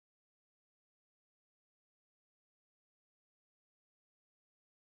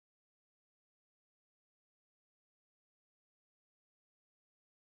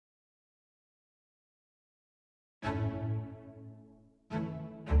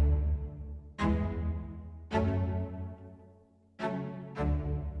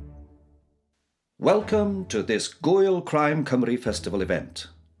Welcome to this Gwyl Crime Cymru Festival event,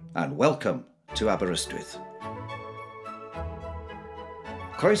 and welcome to Aberystwyth.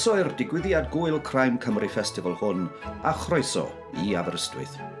 Croeso i'r digwyddiad Gwyl Crime Cymru Festival hwn, a chroeso I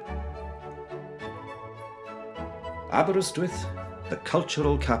Aberystwyth. Aberystwyth, the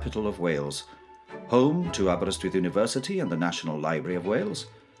cultural capital of Wales, home to Aberystwyth University and the National Library of Wales,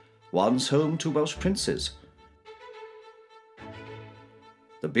 once home to Welsh princes.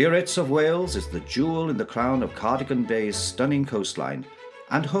 The Biarritz of Wales is the jewel in the crown of Cardigan Bay's stunning coastline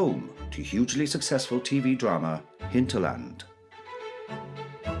and home to hugely successful TV drama Hinterland.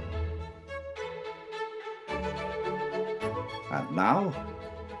 And now,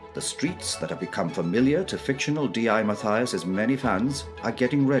 the streets that have become familiar to fictional D.I. Mathias's many fans are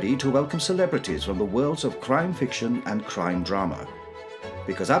getting ready to welcome celebrities from the worlds of crime fiction and crime drama.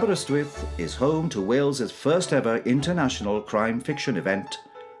 Because Aberystwyth is home to Wales's first ever international crime fiction event,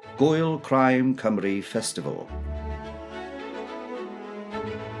 Gwyl Crime Cymru Festival.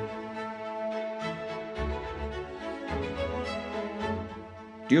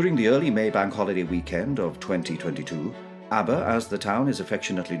 During the early May bank holiday weekend of 2022, Aber, as the town is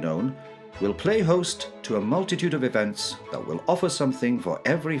affectionately known, will play host to a multitude of events that will offer something for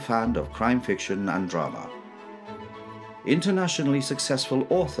every fan of crime fiction and drama. Internationally successful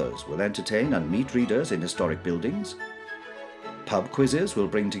authors will entertain and meet readers in historic buildings. Pub quizzes will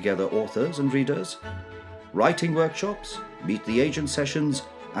bring together authors and readers. Writing workshops, meet the agent sessions,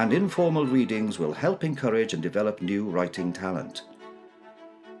 and informal readings will help encourage and develop new writing talent.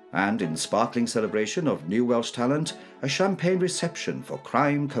 And in sparkling celebration of new Welsh talent, a champagne reception for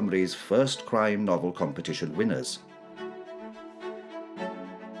Crime Cymru's first crime novel competition winners.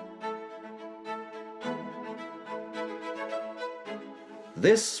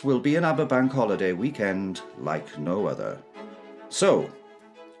 This will be an Aberbank holiday weekend like no other. So,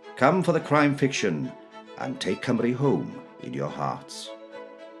 come for the crime fiction and take Cymru home in your hearts.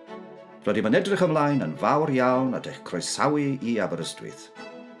 Rydym yn edrych ymlaen yn fawr iawn at eich croesawu I Aberystwyth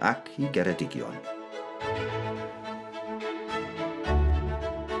ac I Geredigion.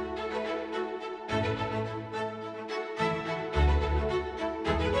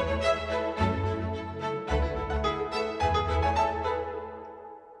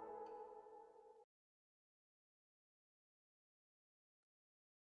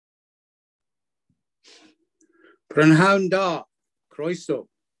 Prynhawn da, croeso.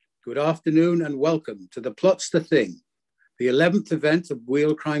 Good afternoon and welcome to the Plot's the Thing, the 11th event of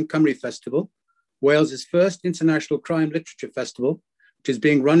Gwyl Crime Cymru Festival, Wales's first international crime literature festival, which is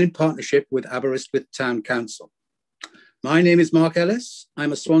being run in partnership with Aberystwyth Town Council. My name is Mark Ellis.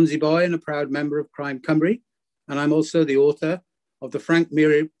 I'm a Swansea boy and a proud member of Crime Cymru, and I'm also the author of the Frank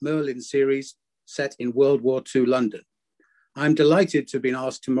Merlin series set in World War II London. I'm delighted to have been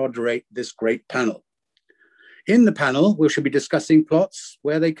asked to moderate this great panel. In the panel, we shall be discussing plots,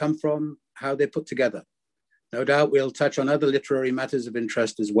 where they come from, how they're put together. No doubt we'll touch on other literary matters of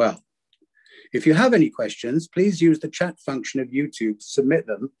interest as well. If you have any questions, please use the chat function of YouTube to submit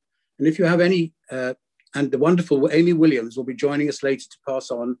them. And if you have any, and the wonderful Amy Williams will be joining us later to pass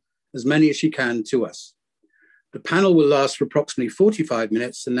on as many as she can to us. The panel will last for approximately 45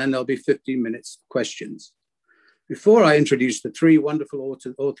 minutes, and then there'll be 15 minutes of questions. Before I introduce the three wonderful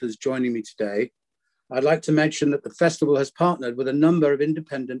authors joining me today, I'd like to mention that the festival has partnered with a number of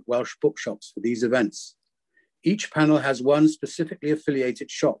independent Welsh bookshops for these events. Each panel has one specifically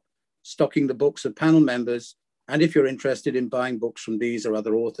affiliated shop, stocking the books of panel members, and if you're interested in buying books from these or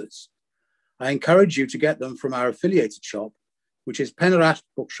other authors. I encourage you to get them from our affiliated shop, which is Penarall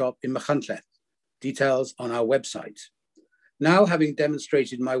Bookshop in Machynlleth, details on our website. Now, having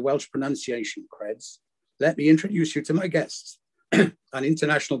demonstrated my Welsh pronunciation creds, let me introduce you to my guests, an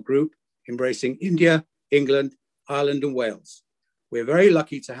international group embracing India, England, Ireland, and Wales. We're very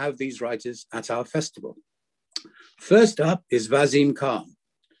lucky to have these writers at our festival. First up is Vaseem Khan.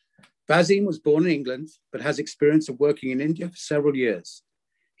 Vaseem was born in England, but has experience of working in India for several years.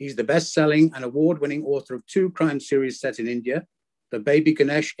 He's the best-selling and award-winning author of two crime series set in India, the Baby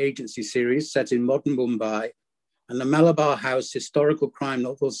Ganesh Agency series set in modern Mumbai, and the Malabar House historical crime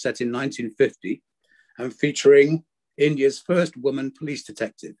novel set in 1950, and featuring India's first woman police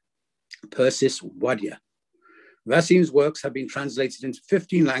detective, Persis Wadia. Vaseem's works have been translated into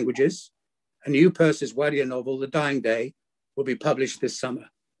 15 languages. A new Persis Wadia novel, The Dying Day, will be published this summer.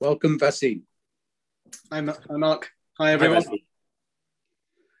 Welcome, Vaseem. Hi, Mark. Hi, everyone. Hi,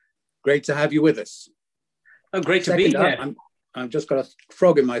 great to have you with us. Oh, great to be here. I've just got a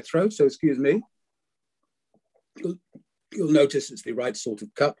frog in my throat, so excuse me. You'll notice it's the right sort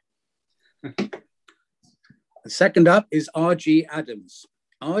of cup. Second up is R.G. Adams.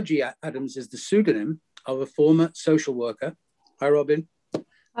 R.G. Adams is the pseudonym of a former social worker. Hi, Robin. Hi.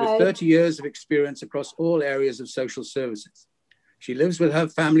 With 30 years of experience across all areas of social services. She lives with her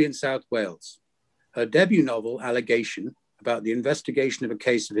family in South Wales. Her debut novel, Allegation, about the investigation of a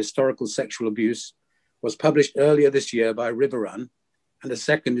case of historical sexual abuse, was published earlier this year by River Run, and a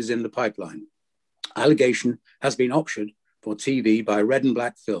second is in the pipeline. Allegation has been optioned for TV by Red and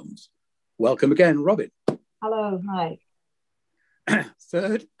Black Films. Welcome again, Robin. Hello, hi.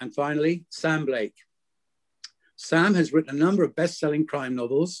 Third, and finally, Sam Blake. Sam has written a number of best-selling crime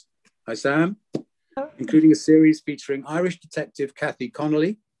novels. Hi, Sam. Including a series featuring Irish detective Kathy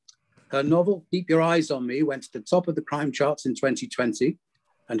Connolly. Her novel, Keep Your Eyes on Me, went to the top of the crime charts in 2020,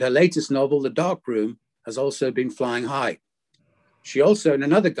 and her latest novel, The Dark Room, has also been flying high. She also, in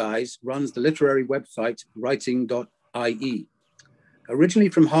another guise, runs the literary website writing.ie. Originally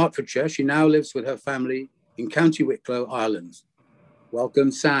from Hertfordshire, she now lives with her family in County Wicklow, Ireland.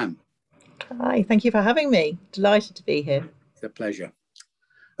 Welcome, Sam. Hi, thank you for having me. Delighted to be here. It's a pleasure.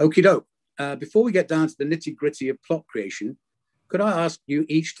 Okie doke. Before we get down to the nitty-gritty of plot creation, could I ask you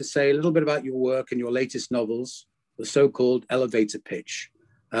each to say a little bit about your work and your latest novels, the so-called elevator pitch?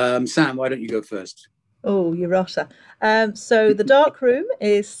 Sam, why don't you go first? Oh, you rotter. So The Dark Room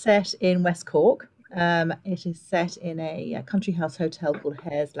is set in West Cork. It is set in a country house hotel called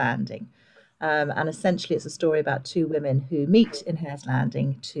Hare's Landing. And essentially it's a story about two women who meet in Hare's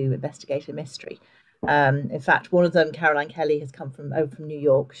Landing to investigate a mystery. In fact, one of them, Caroline Kelly, has come over from New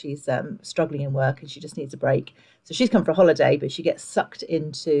York. She's struggling in work and she just needs a break. So she's come for a holiday, but she gets sucked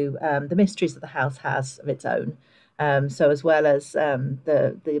into the mysteries that the house has of its own. So as well as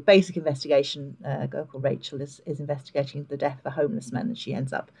the basic investigation, a girl called Rachel is investigating the death of a homeless man, and she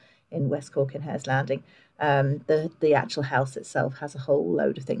ends up in West Cork in Hare's Landing. The actual house itself has a whole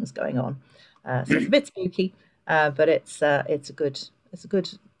load of things going on. So it's a bit spooky, but it's a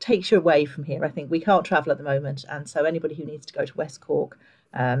good takes you away from here. I think we can't travel at the moment, and so anybody who needs to go to West Cork,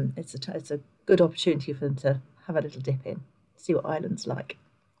 it's a good opportunity for them to have a little dip in, see what Ireland's like.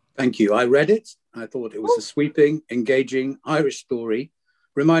 Thank you. I read it. I thought it was a sweeping, engaging Irish story,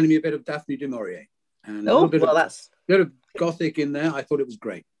 reminding me a bit of Daphne du Maurier, and a bit of gothic in there. I thought it was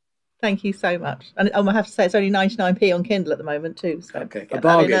great. Thank you so much. And I have to say, it's only 99p on Kindle at the moment too. So okay, a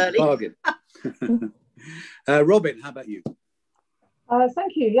bargain. Robin, how about you?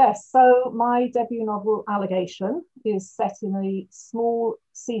 Thank you. Yes. So my debut novel, Allegation, is set in a small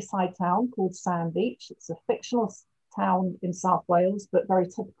seaside town called Sandbeach. It's a fictional town in South Wales, but very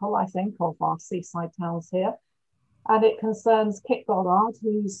typical, I think, of our seaside towns here. And it concerns Kit Goddard,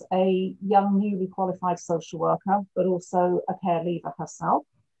 who's a young, newly qualified social worker, but also a care leaver herself.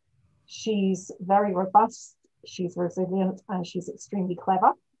 She's very robust, she's resilient, and she's extremely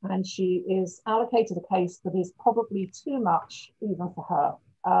clever. And she is allocated a case that is probably too much even for her,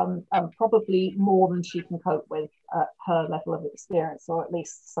 and probably more than she can cope with at her level of experience, or at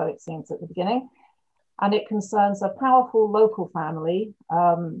least so it seems at the beginning. And it concerns a powerful local family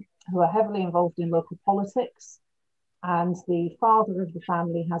who are heavily involved in local politics. And the father of the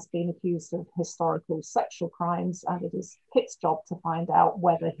family has been accused of historical sexual crimes, and it is Kit's job to find out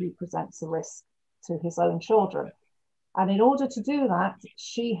whether he presents a risk to his own children. And in order to do that,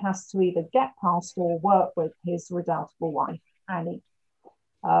 she has to either get past or work with his redoubtable wife, Annie.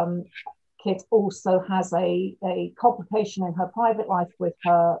 Kit also has a complication in her private life with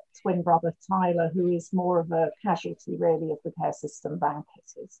her twin brother, Tyler, who is more of a casualty, really, of the care system than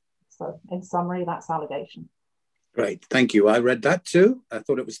Kit is. So in summary, that's Allegation. Great, thank you. I read that too. I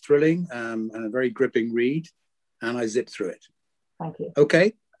thought it was thrilling and a very gripping read, and I zipped through it. Thank you.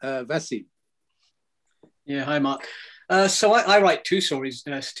 Okay, Vaseem. Yeah, hi, Mark. So I write two series,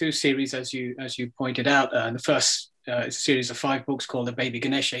 as you pointed out. The first is a series of 5 books called the Baby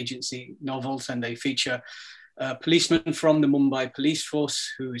Ganesh Agency novels, and they feature a policeman from the Mumbai police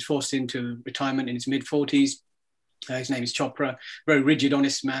force who is forced into retirement in his mid-40s. His name is Chopra, very rigid,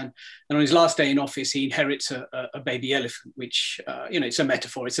 honest man. And on his last day in office, he inherits a baby elephant, which, it's a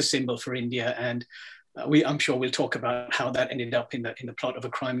metaphor, it's a symbol for India. And I'm sure we'll talk about how that ended up in the plot of a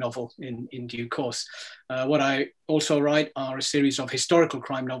crime novel in due course. What I also write are a series of historical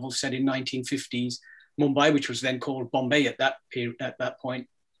crime novels set in 1950s Mumbai, which was then called Bombay at that point.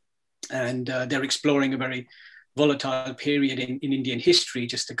 And they're exploring a very volatile period in Indian history,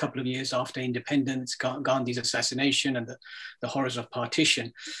 just a couple of years after independence, Gandhi's assassination and the horrors of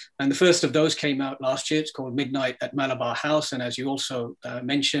partition. And the first of those came out last year. It's called Midnight at Malabar House. And as you also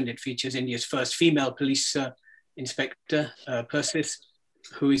mentioned, it features India's first female police inspector, Persis,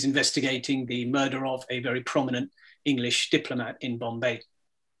 who is investigating the murder of a very prominent English diplomat in Bombay.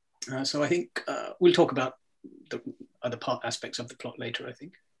 So I think we'll talk about other aspects of the plot later, I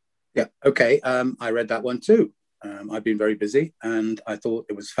think. Yeah, okay. I read that one too. I've been very busy, and I thought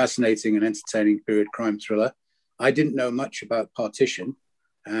it was fascinating and entertaining period crime thriller. I didn't know much about Partition,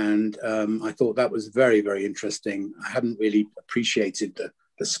 and I thought that was very, very interesting. I hadn't really appreciated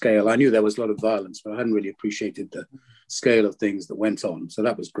the scale. I knew there was a lot of violence, but I hadn't really appreciated the scale of things that went on. So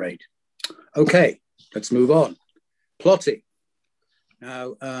that was great. Okay, let's move on. Plotting.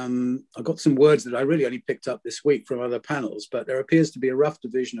 Now, I've got some words that I really only picked up this week from other panels, but there appears to be a rough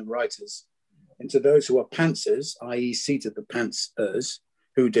division of writers into those who are pantsers, i.e. seat of the pantsers,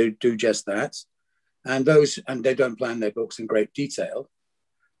 who do just that, and they don't plan their books in great detail.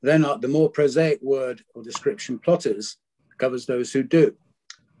 Then the more prosaic word or description, plotters, covers those who do.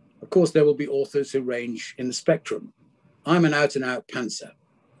 Of course, there will be authors who range in the spectrum. I'm an out-and-out pantser.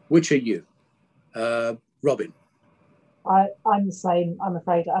 Which are you? Robin. I'm the same, I'm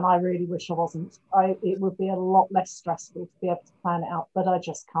afraid, and I really wish I wasn't. It would be a lot less stressful to be able to plan it out, but I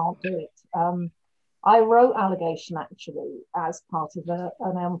just can't do it. I wrote Allegation actually as part of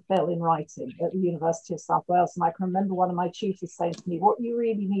an MPhil in writing at the University of South Wales, and I can remember one of my tutors saying to me, what you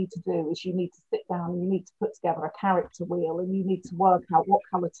really need to do is you need to sit down and you need to put together a character wheel, and you need to work out what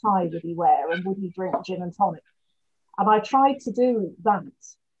colour tie would he wear and would he drink gin and tonic. And I tried to do that,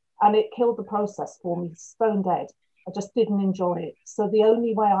 and it killed the process for me, stone dead. I just didn't enjoy it. So the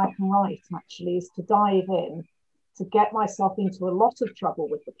only way I can write actually is to dive in, to get myself into a lot of trouble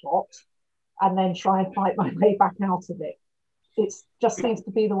with the plot, and then try and fight my way back out of it. It just seems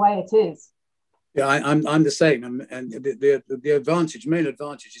to be the way it is. Yeah, I'm the same. And the main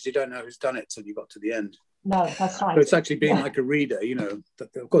advantage is you don't know who's done it till you got to the end. No, that's right. So it's actually being like a reader, you know.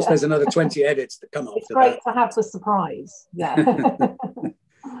 Of course, there's another 20 edits that come after that. It's great to have the surprise. Yeah.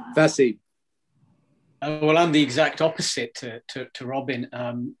 Vaseem. Well, I'm the exact opposite to Robin.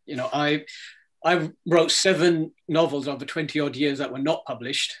 You know, I wrote 7 novels over 20 odd years that were not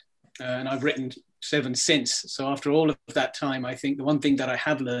published, and I've written 7 since. So after all of that time, I think the one thing that I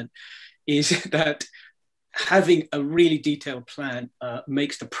have learned is that having a really detailed plan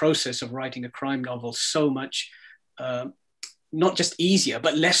makes the process of writing a crime novel so much, not just easier,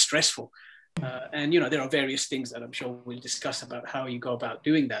 but less stressful. And, you know, there are various things that I'm sure we'll discuss about how you go about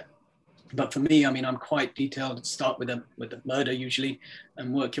doing that. But for me, I mean, I'm quite detailed. Start with the murder usually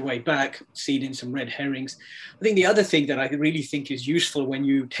and work your way back, seed in some red herrings. I think the other thing that I really think is useful when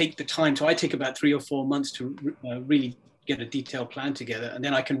you take the time, so I take about 3 or 4 months to really get a detailed plan together, and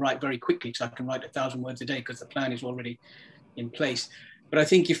then I can write very quickly, so I can write 1,000 words a day because the plan is already in place. But I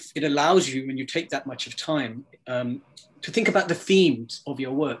think if it allows you, when you take that much of time, to think about the themes of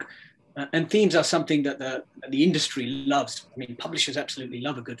your work. And themes are something that the industry loves. I mean, publishers absolutely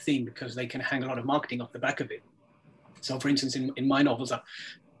love a good theme because they can hang a lot of marketing off the back of it. So, for instance, in my novels,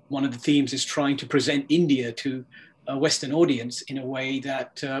 one of the themes is trying to present India to a Western audience in a way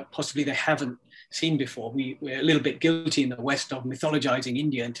that possibly they haven't seen before. We're a little bit guilty in the West of mythologizing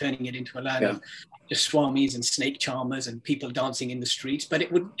India and turning it into a land of just swamis and snake charmers and people dancing in the streets. But it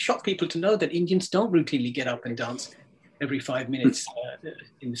would shock people to know that Indians don't routinely get up and dance every 5 minutes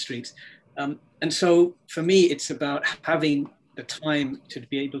in the streets. And so for me, it's about having the time to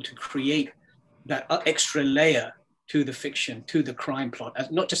be able to create that extra layer to the fiction, to the crime plot,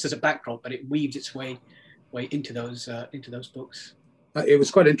 not just as a backdrop, but it weaves its way into those books. It was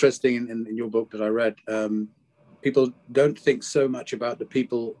quite interesting in your book that I read. People don't think so much about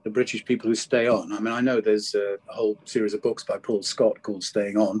the British people who stay on. I mean, I know there's a whole series of books by Paul Scott called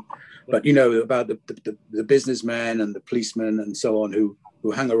Staying On, but you know about the businessmen and the policemen and so on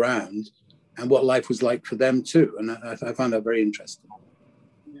who hang around and what life was like for them too. And I found that very interesting.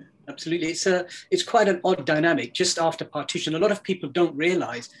 Yeah, absolutely. It's quite an odd dynamic. Just after partition, a lot of people don't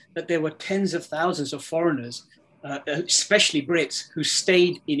realize that there were tens of thousands of foreigners, especially Brits, who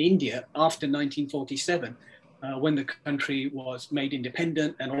stayed in India after 1947. When the country was made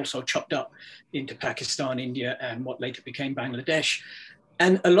independent and also chopped up into Pakistan, India, and what later became Bangladesh.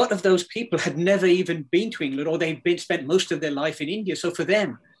 And a lot of those people had never even been to England, or they'd spent most of their life in India. So for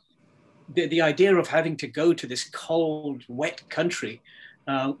them, the idea of having to go to this cold, wet country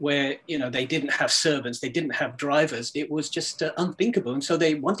where, you know, they didn't have servants, they didn't have drivers, it was just unthinkable. And so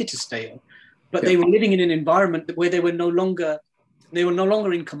they wanted to stay on. But they were living in an environment where they were no longer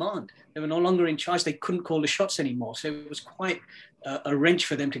in command. They were no longer in charge. They couldn't call the shots anymore. So it was quite a wrench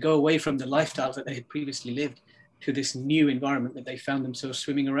for them to go away from the lifestyle that they had previously lived to this new environment that they found themselves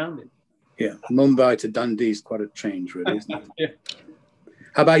swimming around in. Yeah, Mumbai to Dundee is quite a change, really, isn't it? Yeah.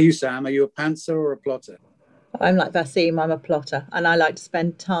 How about you, Sam? Are you a pantser or a plotter? I'm like Vaseem, I'm a plotter, and I like to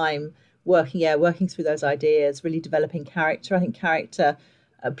spend time working through those ideas, really developing character. I think character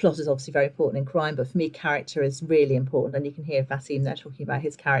plot is obviously very important in crime, but for me, character is really important. And you can hear Vaseem there talking about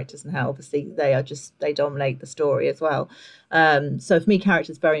his characters and how obviously they dominate the story as well. So for me,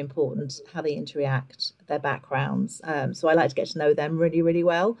 character is very important, how they interact, their backgrounds. So I like to get to know them really, really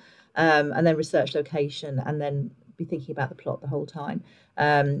well, and then research location, and then be thinking about the plot the whole time.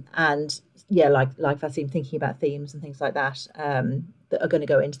 And yeah, like Vaseem, thinking about themes and things like that that are going to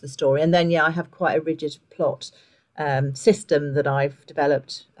go into the story. And then, yeah, I have quite a rigid plot system that I've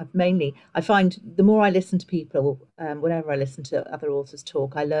developed. I find the more I listen to people, whenever I listen to other authors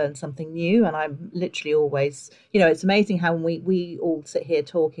talk, I learn something new, and I'm literally always, it's amazing how we all sit here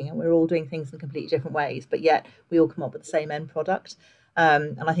talking and we're all doing things in completely different ways, but yet we all come up with the same end product.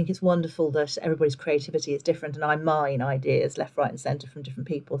 And I think it's wonderful that everybody's creativity is different, and I mine ideas left, right, and centre from different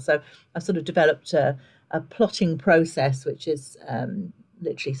people. So I've sort of developed a plotting process, which is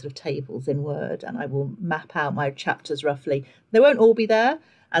literally sort of tables in Word, and I will map out my chapters roughly. They won't all be there,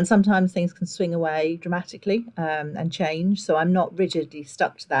 and sometimes things can swing away dramatically and change. So I'm not rigidly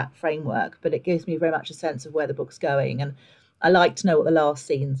stuck to that framework, but it gives me very much a sense of where the book's going. And I like to know what the last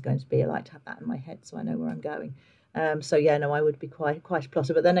scene's going to be. I like to have that in my head so I know where I'm going. So yeah, no, I would be quite a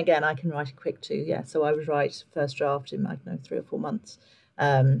plotter, but then again, I can write it quick too. Yeah, so I would write first draft in 3 or 4 months,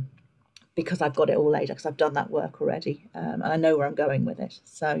 because I've got it all laid out, because I've done that work already, and I know where I'm going with it.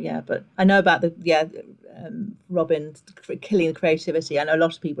 So yeah, but I know about Robin killing the creativity. I know a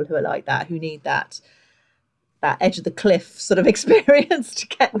lot of people who are like that, who need that edge of the cliff sort of experience to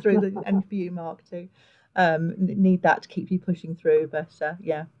get through and for you, Mark, too, need that to keep you pushing through. But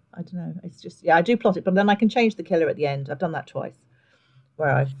yeah. I don't know. It's just, I do plot it, but then I can change the killer at the end. I've done that twice, where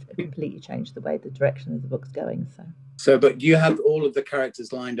I've completely changed the way the direction of the book's going. So, but do you have all of the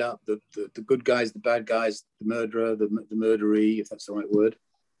characters lined up? The good guys, the bad guys, the murderer, the murderee, if that's the right word.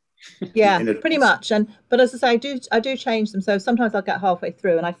 Yeah, pretty much. But as I say, I do change them. So sometimes I'll get halfway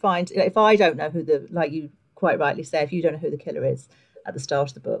through and I find if I don't know who like you quite rightly say, if you don't know who the killer is at the start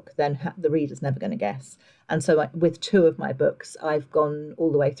of the book, then the reader's never going to guess. And so with 2 of my books, I've gone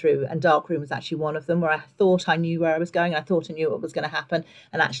all the way through, and Dark Room was actually one of them, where I thought I knew where I was going. I thought I knew what was going to happen.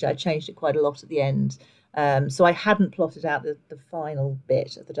 And actually, I changed it quite a lot at the end. So I hadn't plotted out the final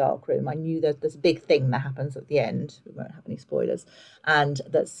bit of the Dark Room. I knew that there's a big thing that happens at the end. We won't have any spoilers. And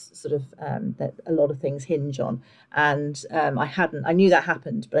that's sort of that a lot of things hinge on. And I knew that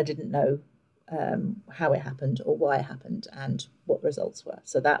happened, but I didn't know how it happened or why it happened and what the results were.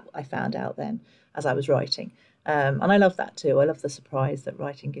 So that I found out then as I was writing. And I love that too. I love the surprise that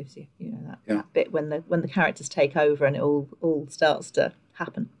writing gives you, that bit when the characters take over and it all starts to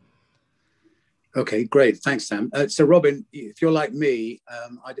happen. Okay, great. Thanks, Sam. So Robin, if you're like me,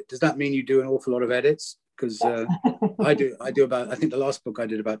 does that mean you do an awful lot of edits? Because I do about, I think the last book I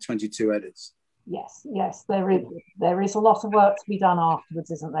did about 22 edits. Yes, there is a lot of work to be done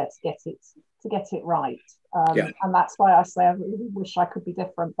afterwards, isn't there, to get it right. And that's why I say I really wish I could be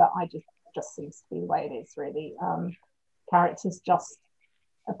different, but I just seems to be the way it is, really. Characters just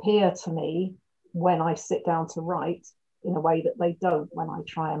appear to me when I sit down to write in a way that they don't when I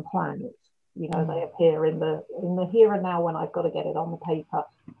try and plan it. They appear in the here and now when I've got to get it on the paper.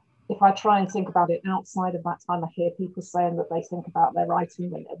 If I try and think about it outside of that time, I hear people saying that they think about their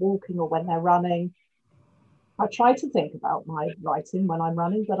writing when they're walking or when they're running. I try to think about my writing when I'm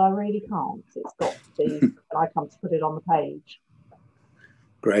running, but I really can't. It's got to be when I come to put it on the page.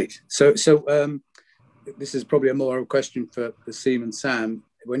 Great. So this is probably more of a question for Vaseem and Sam.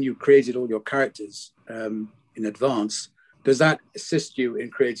 When you created all your characters in advance, does that assist you in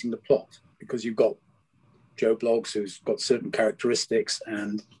creating the plot? Because you've got Joe Bloggs who's got certain characteristics,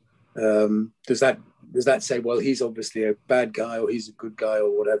 and does that say, well, he's obviously a bad guy or he's a good guy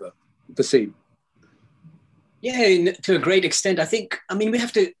or whatever? Vaseem. Yeah, to a great extent. We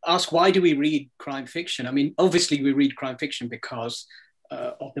have to ask, why do we read crime fiction? Obviously we read crime fiction because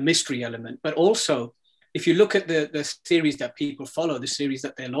of the mystery element, but also if you look at the series that people follow, the series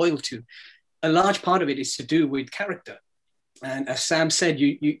that they're loyal to, a large part of it is to do with character. And as Sam said,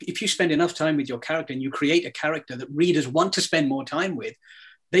 if you spend enough time with your character and you create a character that readers want to spend more time with,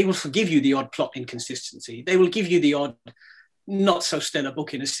 they will forgive you the odd plot inconsistency. They will give you the odd not so stellar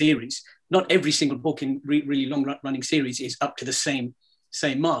book in a series. Not every single book in really long running series is up to the same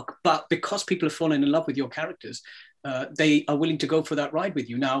mark, but because people have fallen in love with your characters, they are willing to go for that ride with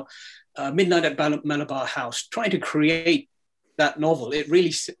you. Now, Midnight at Malabar House, trying to create that novel, it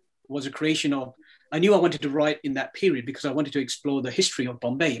really was a creation of, I knew I wanted to write in that period because I wanted to explore the history of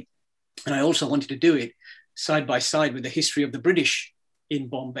Bombay. And I also wanted to do it side by side with the history of the British in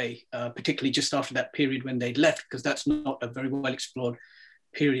Bombay, particularly just after that period when they'd left, because that's not a very well explored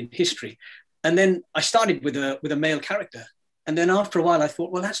period in history. And then I started with a male character, And then after a while, I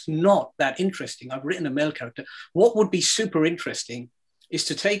thought, well, that's not that interesting. I've written a male character. What would be super interesting is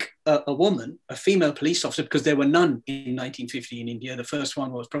to take a woman, a female police officer, because there were none in 1950 in India. The first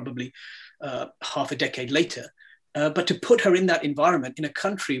one was probably half a decade later. But to put her in that environment in a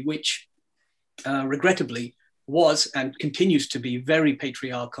country which regrettably was and continues to be very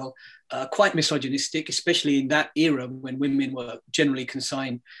patriarchal, quite misogynistic, especially in that era when women were generally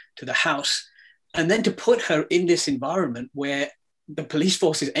consigned to the house. And then to put her in this environment where the police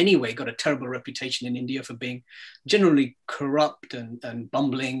forces anyway got a terrible reputation in India for being generally corrupt and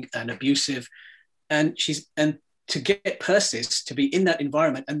bumbling and abusive. And to get Persis to be in that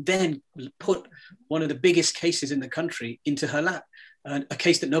environment and then put one of the biggest cases in the country into her lap, a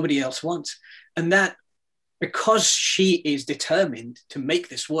case that nobody else wants. And that, because she is determined to make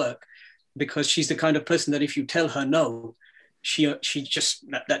this work, because she's the kind of person that if you tell her no,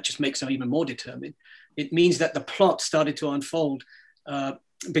 that just makes her even more determined. It means that the plot started to unfold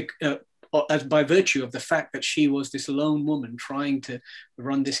as by virtue of the fact that she was this lone woman trying to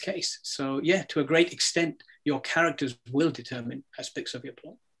run this case. So yeah, to a great extent, your characters will determine aspects of your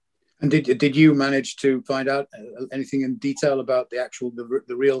plot. And did you manage to find out anything in detail about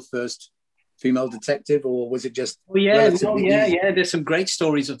the real first female detective, or was it just relatively easy? There's some great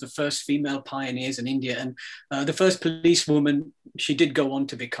stories of the first female pioneers in India, and the first policewoman, she did go on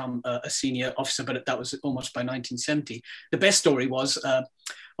to become a senior officer, but that was almost by 1970. The best story was a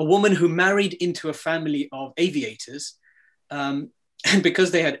woman who married into a family of aviators, and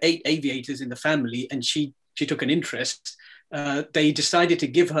because they had 8 aviators in the family and she took an interest, they decided to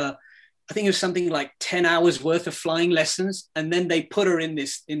give her, I think it was something like 10 hours worth of flying lessons. And then they put her in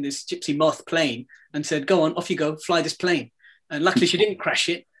this Gypsy Moth plane and said, go on, off you go, fly this plane. And luckily she didn't crash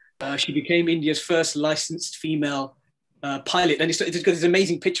it. She became India's first licensed female pilot. And it's got this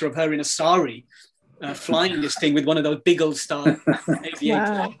amazing picture of her in a sari flying this thing with one of those big old star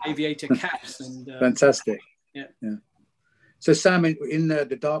aviator caps. And fantastic. Yeah. So Sam, in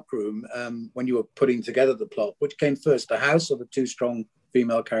the dark room, when you were putting together the plot, which came first, the house or the 2 strong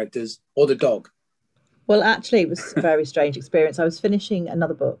female characters, or the dog? Well, actually, it was a very strange experience. I was finishing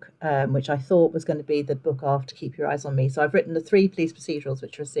another book, which I thought was going to be the book after Keep Your Eyes on Me. So I've written the 3 police procedurals,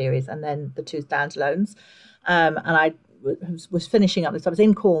 which are a series, and then the 2 standalones. And I was finishing up this. I was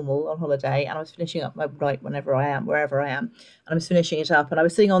in Cornwall on holiday, and I was finishing up my write wherever I am, and I was finishing it up, and I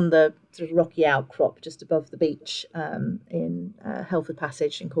was sitting on the sort of rocky outcrop just above the beach in Helford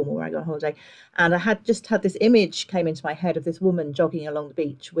Passage in Cornwall, where I go on holiday, and I had just had this image came into my head of this woman jogging along the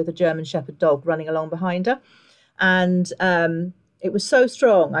beach with a German Shepherd dog running along behind her, and it was so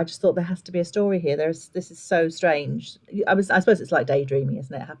strong. I just thought there has to be a story here. This is so strange. I suppose it's like daydreaming,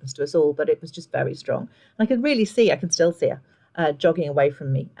 isn't it? It happens to us all, but it was just very strong. And I could really see, I can still see her jogging away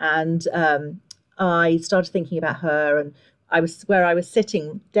from me. And I started thinking about her, and where I was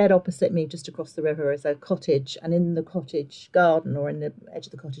sitting, dead opposite me, just across the river, is a cottage, and in the cottage garden, or in the edge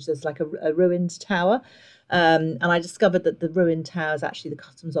of the cottage, there's like a ruined tower. And I discovered that the ruined tower is actually the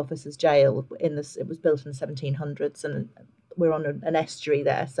customs officer's jail. It was built in the 1700s, and we're on an estuary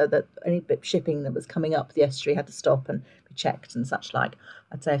there, so that any bit shipping that was coming up the estuary had to stop and be checked and such like.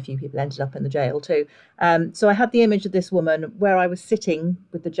 I'd say a few people ended up in the jail too. So I had the image of this woman where I was sitting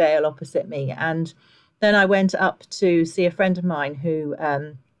with the jail opposite me, and then I went up to see a friend of mine who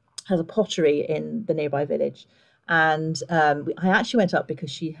has a pottery in the nearby village. And I actually went up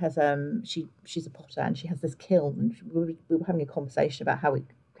because she has she's a potter, and she has this kiln. And we were having a conversation about how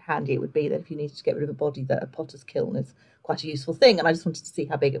handy it would be that if you needed to get rid of a body, that a potter's kiln is quite a useful thing. And I just wanted to see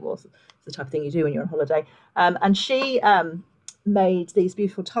how big it was. It's the type of thing you do when you're on holiday. And she made these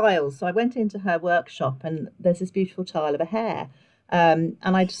beautiful tiles. So I went into her workshop, and there's this beautiful tile of a hare. And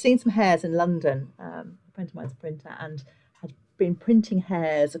I'd seen some hares in London. A friend of mine's a printer and had been printing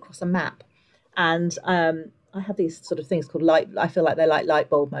hares across a map. And I have these sort of things called I feel like they're like light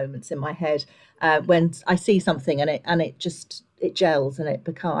bulb moments in my head when I see something and it gels, and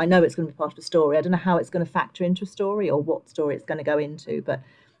I know it's going to be part of a story. I don't know how it's going to factor into a story or what story it's going to go into, but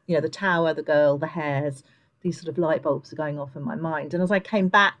the tower, the girl, the hares, these sort of light bulbs are going off in my mind. And as I came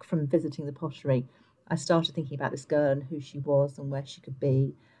back from visiting the pottery, I started thinking about this girl and who she was and where she could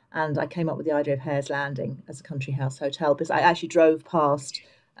be. And I came up with the idea of Hare's Landing as a country house hotel, because I actually drove past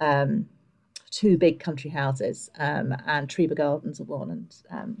 2 big country houses, and Treba Gardens are one,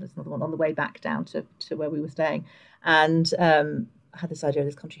 and there's another one on the way back down to where we were staying. And I had this idea of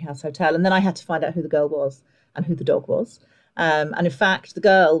this country house hotel, and then I had to find out who the girl was and who the dog was. And in fact, the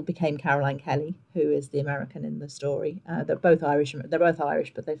girl became Caroline Kelly, who is the American in the story. They're both Irish,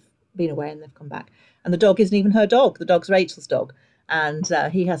 but they've been away and they've come back. And the dog isn't even her dog. The dog's Rachel's dog. And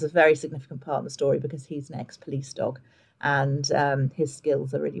he has a very significant part in the story because he's an ex-police dog. and his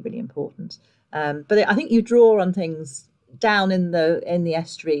skills are really, really important. But I think you draw on things down in the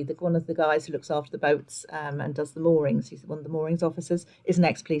estuary. One of the guys who looks after the boats and does the moorings, he's one of the moorings officers, is an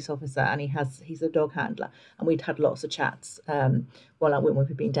ex-police officer, and he's a dog handler, and we'd had lots of chats when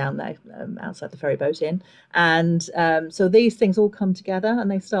we've been down there outside the ferry boat inn, and so these things all come together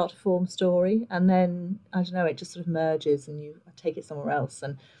and they start to form story, and then I don't know, it just sort of merges and you take it somewhere else,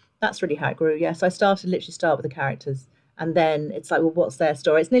 and that's really how it grew. Yeah, so I literally start with the characters, and then it's like, well, what's their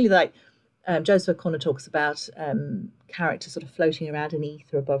story? It's nearly like Joseph O'Connor talks about characters sort of floating around in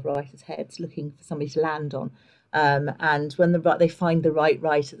ether above writers' heads, looking for somebody to land on. And when they find the right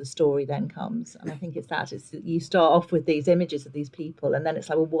writer, the story then comes. And I think it's you start off with these images of these people, and then it's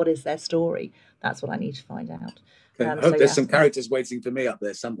like, well, what is their story? That's what I need to find out. Okay. I hope there's some characters waiting for me up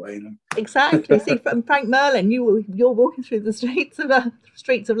there somewhere. You know? Exactly. See, from Frank Merlin, you're walking through the streets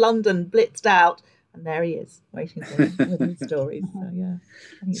of London, blitzed out. And there he is, waiting for him with his stories. So, yeah.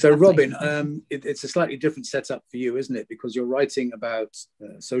 So, Robin, it's a slightly different setup for you, isn't it? Because you're writing about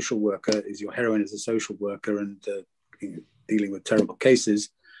a social worker, is your heroine as a social worker and dealing with terrible cases.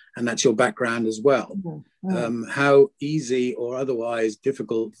 And that's your background as well. Mm-hmm. How easy or otherwise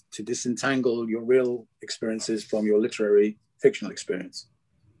difficult to disentangle your real experiences from your literary fictional experience?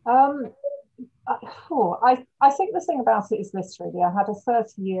 I think the thing about it is this, really. I had a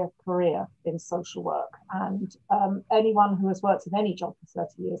 30-year career in social work, and anyone who has worked in any job for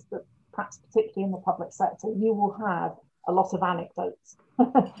 30 years, but perhaps particularly in the public sector, you will have a lot of anecdotes.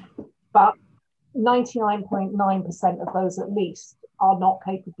 But 99.9% of those at least are not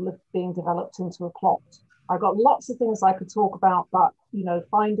capable of being developed into a plot. I got lots of things I could talk about, but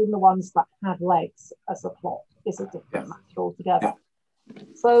finding the ones that have legs as a plot is a different matter altogether. Yeah.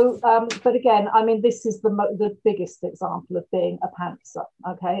 So, but again, I mean, this is the biggest example of being a pantser,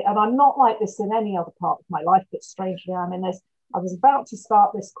 okay? And I'm not like this in any other part of my life, but strangely, I'm in this. I was about to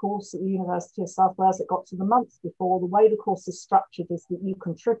start this course at the University of South Wales. It got to the month before. The way the course is structured is that you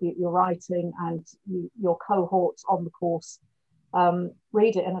contribute your writing, and your cohorts on the course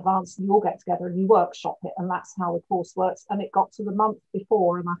read it in advance, and you all get together and you workshop it, and that's how the course works. And it got to the month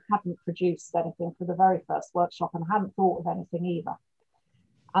before, and I hadn't produced anything for the very first workshop, and I hadn't thought of anything either.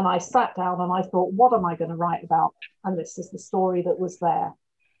 And I sat down and I thought, what am I going to write about? And this is the story that was there.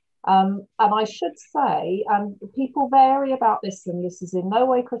 And I should say, and people vary about this, and this is in no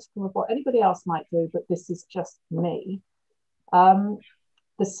way critical of what anybody else might do, but this is just me.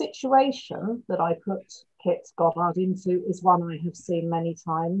 The situation that I put Kit Goddard into is one I have seen many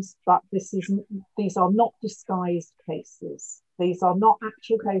times, but these are not disguised cases. These are not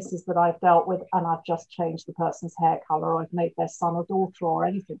actual cases that I've dealt with and I've just changed the person's hair colour, or I've made their son or daughter or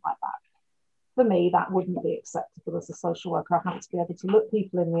anything like that. For me, that wouldn't be acceptable as a social worker. I have to be able to look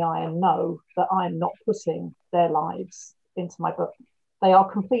people in the eye and know that I'm not putting their lives into my book. They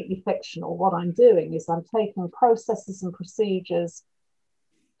are completely fictional. What I'm doing is I'm taking processes and procedures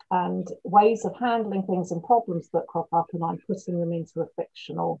and ways of handling things and problems that crop up, and I'm putting them into a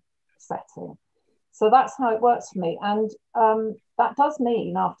fictional setting. So that's how it works for me. And that does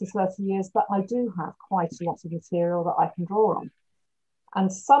mean after 30 years that I do have quite a lot of material that I can draw on. And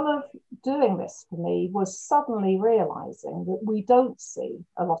some of doing this for me was suddenly realizing that we don't see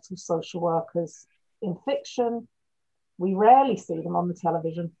a lot of social workers in fiction. We rarely see them on the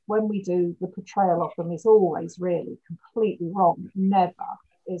television. When we do, the portrayal of them is always really completely wrong. Never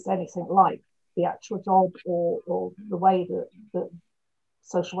is anything like the actual job or the way that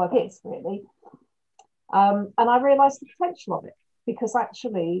social work is, really. And I realized the potential of it, because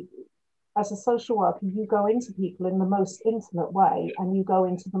actually, as a social worker, you go into people in the most intimate way and you go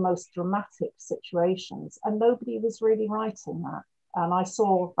into the most dramatic situations, and nobody was really writing that. And I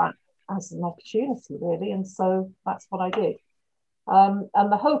saw that as an opportunity, really, and so that's what I did. And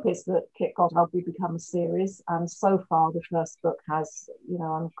the hope is that Kit Goddard will become a series, and so far the first book has,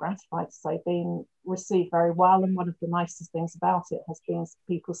 I'm gratified to say, been received very well, and one of the nicest things about it has been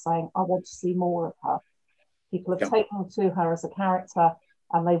people saying, I want to see more of her. People have taken to her as a character,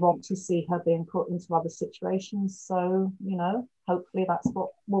 and they want to see her being put into other situations. So, hopefully that's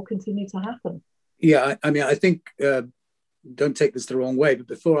what will continue to happen. Yeah, I mean, I think, don't take this the wrong way, but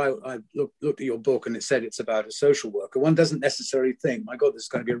before I looked at your book and it said it's about a social worker, one doesn't necessarily think, my God, this is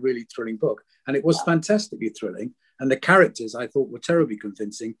going to be a really thrilling book. And it was fantastically thrilling. And the characters I thought were terribly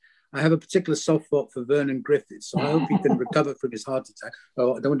convincing. I have a particular soft spot for Vernon Griffiths, so I hope he can recover from his heart attack.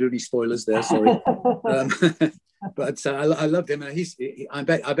 Oh, I don't want to do any spoilers there, sorry. But I loved him, and I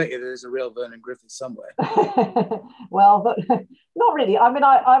bet you there's a real Vernon Griffiths somewhere. Well, but not really. I mean,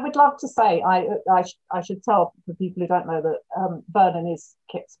 I would love to say I should tell the people who don't know that Vernon is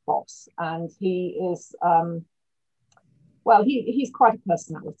Kit's boss, and he is Well, he's quite a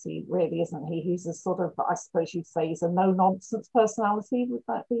personality, really, isn't he? He's a sort of, I suppose you'd say, he's a no-nonsense personality. Would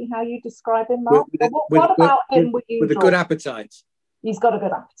that be how you describe him, Mark? What about him would you with a good appetite? He's got a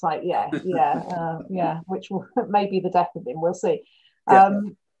good appetite, yeah, which will maybe the death of him. We'll see. Yeah.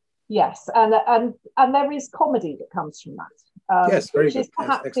 Yes, and there is comedy that comes from that. Yes, very which good. is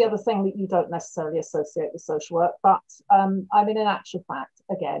perhaps Yes, the other thing that you don't necessarily associate with social work. But I mean, in actual fact,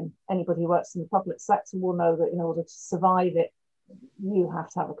 again, anybody who works in the public sector will know that in order to survive it, you have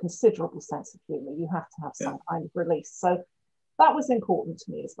to have a considerable sense of humour. You have to have some kind of release. So that was important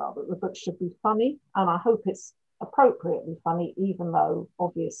to me as well, that the book should be funny, and I hope it's appropriately funny, even though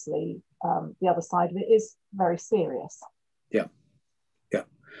obviously the other side of it is very serious. Yeah.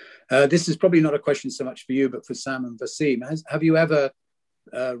 This is probably not a question so much for you, but for Sam and Vaseem. Have you ever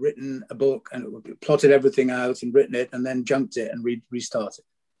written a book and plotted everything out and written it and then junked it and restarted?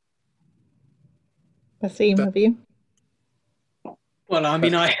 Vaseem, have you? Well, I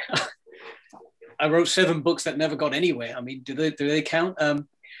mean, I wrote 7 books that never got anywhere. I mean, do they count?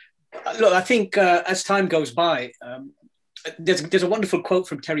 Look, I think as time goes by, there's a wonderful quote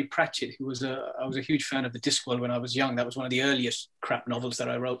from Terry Pratchett, I was a huge fan of the Discworld when I was young. That was one of the earliest crap novels that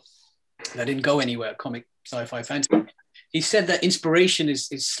I wrote that didn't go anywhere, comic, sci-fi, fantasy. He said that inspiration is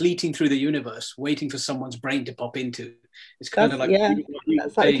sleeting through the universe, waiting for someone's brain to pop into. It's kind of like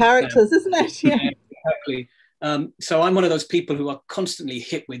that's like characters, isn't it? Yeah, exactly. So I'm one of those people who are constantly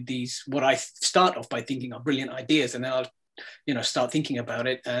hit with these, what I start off by thinking are brilliant ideas, and then I'll, start thinking about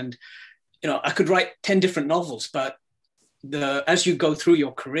it. And, I could write 10 different novels, but as you go through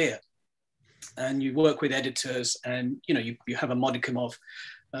your career and you work with editors and, you have a modicum of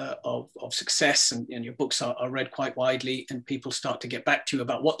success, and your books are read quite widely, and people start to get back to you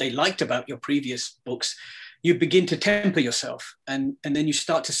about what they liked about your previous books, you begin to temper yourself, and then you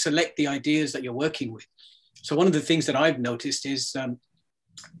start to select the ideas that you're working with. So one of the things that I've noticed is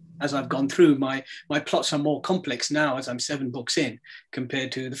as I've gone through, my plots are more complex now as I'm 7 books in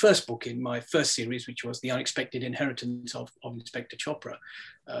compared to the first book in my first series, which was The Unexpected Inheritance of Inspector Chopra,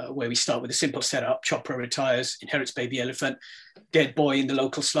 where we start with a simple setup. Chopra retires, inherits baby elephant, dead boy in the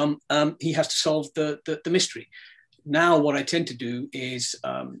local slum. He has to solve the mystery. Now what I tend to do is,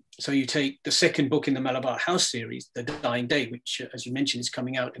 so you take the second book in the Malabar House series, The Dying Day, which, as you mentioned, is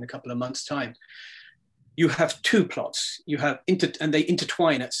coming out in a couple of months' time. You have 2 plots. You have and they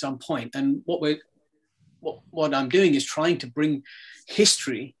intertwine at some point. And what I'm doing is trying to bring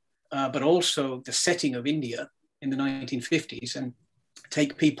history, but also the setting of India in the 1950s, and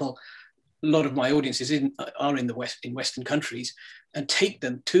take people. A lot of my audiences are in Western countries, and take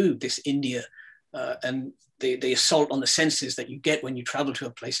them to this India and the assault on the senses that you get when you travel to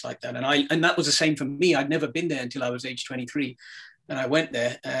a place like that. And that was the same for me. I'd never been there until I was age 23. And I went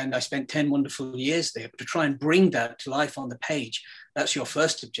there and I spent 10 wonderful years there. But to try and bring that to life on the page, that's your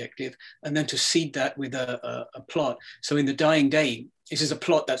first objective. And then to seed that with a plot. So in The Dying Day, this is a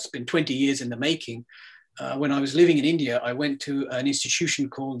plot that's been 20 years in the making. When I was living in India, I went to an institution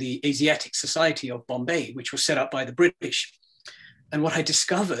called the Asiatic Society of Bombay, which was set up by the British. And what I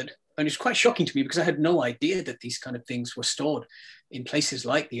discovered, and it's quite shocking to me because I had no idea that these kind of things were stored in places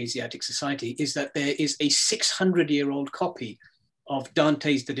like the Asiatic Society, is that there is a 600-year-old copy of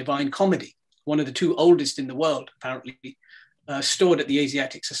Dante's The Divine Comedy, one of the 2 oldest in the world, apparently, stored at the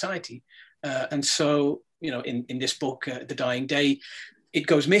Asiatic Society. And so, in this book, The Dying Day, it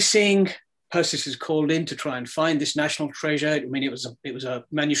goes missing. Persis is called in to try and find this national treasure. I mean, it was a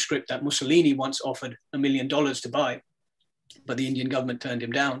manuscript that Mussolini once offered $1 million to buy, but the Indian government turned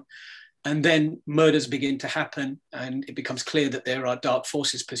him down. And then murders begin to happen, and it becomes clear that there are dark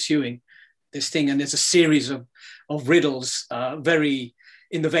forces pursuing this thing. And there's a series of riddles, very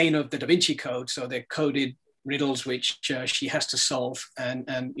in the vein of the Da Vinci Code. So they're coded riddles which she has to solve and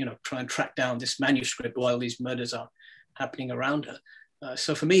try and track down this manuscript while these murders are happening around her.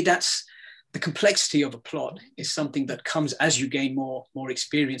 So for me, that's the complexity of a plot is something that comes as you gain more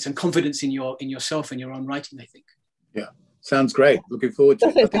experience and confidence in yourself and your own writing, I think. Yeah, sounds great. Looking forward to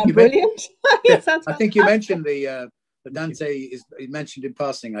it. I think brilliant. I think you mentioned the Dante is mentioned in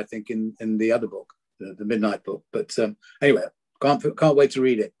passing, I think, in the other book, the Midnight book. But anyway, can't wait to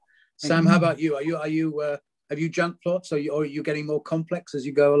read it. Sam, how about you? Are you have you junked plots, or are you getting more complex as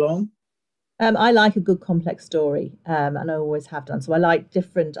you go along? I like a good complex story, and I always have done. So I like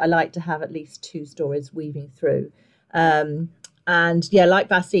to have at least 2 stories weaving through. And yeah, like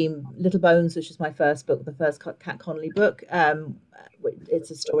Vaseem, Little Bones, which is my first book, the first Cat Connolly book. It's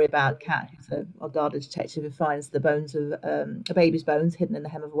a story about Cat, who's a guarded detective who finds the bones of a baby's bones hidden in the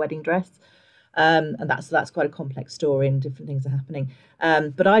hem of a wedding dress. And that's quite a complex story and different things are happening.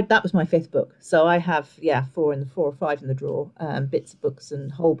 But that was my fifth book, so I have 4 or 5 in the drawer, bits of books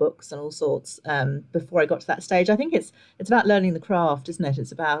and whole books and all sorts. Before I got to that stage, I think it's about learning the craft, isn't it?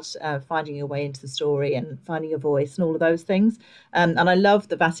 It's about finding your way into the story and finding your voice and all of those things. And I love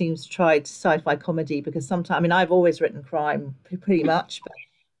that Vaseem's tried sci-fi comedy, because sometimes, I mean, I've always written crime pretty much, but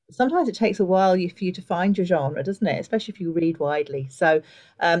sometimes it takes a while for you to find your genre, doesn't it? Especially if you read widely. So,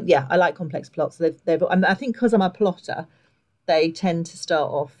 I like complex plots. I think because I'm a plotter, they tend to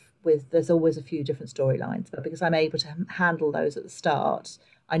start off with, there's always a few different storylines, but because I'm able to handle those at the start,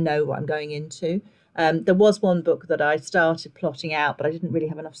 I know what I'm going into. There was one book that I started plotting out, but I didn't really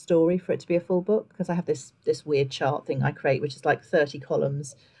have enough story for it to be a full book, because I have this weird chart thing I create, which is like 30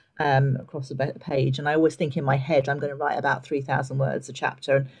 columns across a page, and I always think in my head I'm going to write about 3,000 words a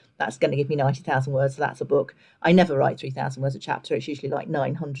chapter, and that's going to give me 90,000 words, so that's a book. I never write 3,000 words a chapter. It's usually like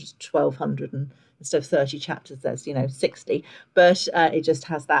 900 to 1,200, and instead of 30 chapters there's 60, but it just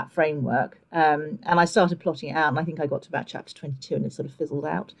has that framework. And I started plotting it out, and I think I got to about chapter 22 and it sort of fizzled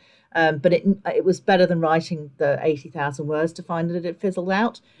out. But it was better than writing the 80,000 words to find that it fizzled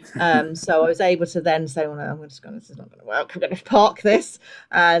out. So I was able to then say, well, no, this is not going to work. I'm going to park this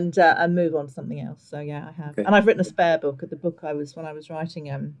and move on to something else. So yeah, I have. Okay. And I've written a spare book. The book when I was writing,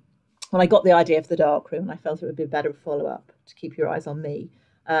 when I got the idea for the Dark Room, and I felt it would be a better follow-up to keep your eyes on me.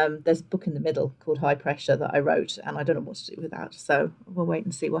 There's a book in the middle called High Pressure that I wrote, and I don't know what to do with that. So we'll wait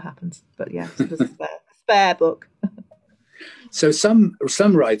and see what happens. But yeah, it was a spare book. So some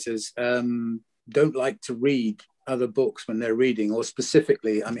writers don't like to read other books when they're reading, or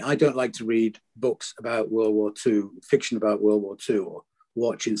specifically, I mean, I don't like to read books about World War II, fiction about World War II, or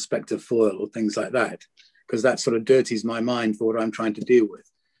watch Inspector Foyle or things like that, because that sort of dirties my mind for what I'm trying to deal with.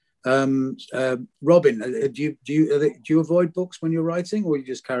 Robin, do you avoid books when you're writing, or you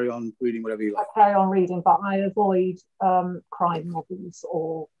just carry on reading whatever you like? I carry on reading, but I avoid crime novels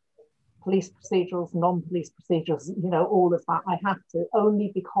or police procedurals, non-police procedurals, all of that. I have to,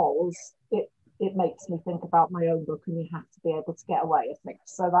 only because it makes me think about my own book, and you have to be able to get away, I think.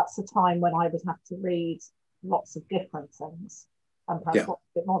 So that's the time when I would have to read lots of different things, and perhaps a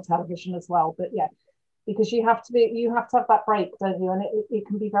bit more television as well. But yeah, because you have to have that break, don't you? And it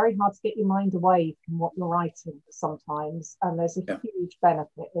can be very hard to get your mind away from what you're writing sometimes. And there's a huge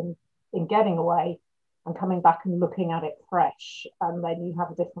benefit in getting away and coming back and looking at it fresh, and then you have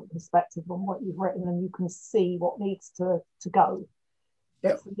a different perspective on what you've written, and you can see what needs to go.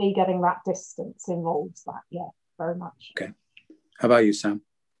 Yeah. For me, getting that distance involves that, very much. Okay. How about you, Sam?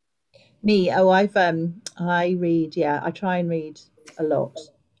 Me, I read, I try and read a lot.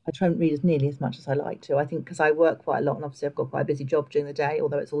 I try and read as nearly as much as I like to. I think because I work quite a lot, and obviously I've got quite a busy job during the day,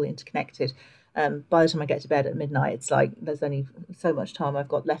 although it's all interconnected. By the time I get to bed at midnight, it's like there's only so much time I've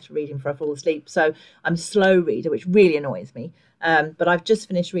got left reading before I fall asleep. So I'm a slow reader, which really annoys me. But I've just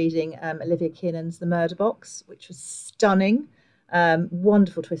finished reading Olivia Kinnon's The Murder Box, which was stunning.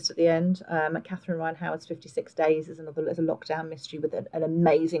 Wonderful twist at the end. Catherine Ryan Howard's 56 Days is a lockdown mystery with an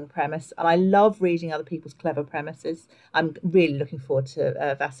amazing premise, and I love reading other people's clever premises. I'm really looking forward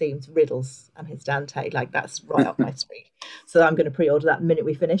to Vaseem's riddles and his Dante. Like, that's right up my street. So I'm going to pre-order that the minute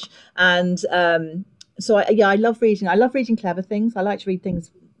we finish. And I love reading. I love reading clever things. I like to read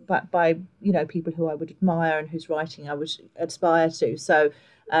things by people who I would admire and whose writing I would aspire to. So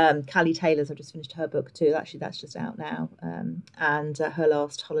Callie Taylor's, I've just finished her book too. Actually, that's just out now. And Her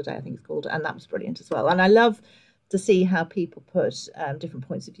Last Holiday, I think it's called, and that was brilliant as well. And I love to see how people put different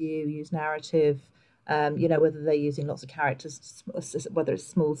points of view, use narrative, whether they're using lots of characters, whether it's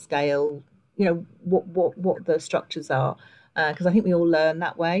small scale, what the structures are. Because I think we all learn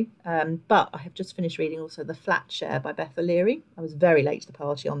that way. But I have just finished reading also The Flat Share by Beth O'Leary. I was very late to the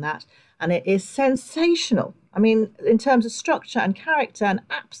party on that. And it is sensational. I mean, in terms of structure and character and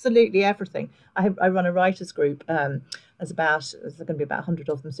absolutely everything. I run a writers group. There's going to be about 100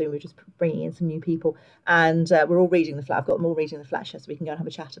 of them soon. We're just bringing in some new people. And we're all reading The Flat. I've got them all reading The Flat Share, so we can go and have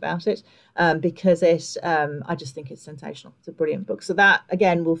a chat about it. Because I just think it's sensational. It's a brilliant book. So that,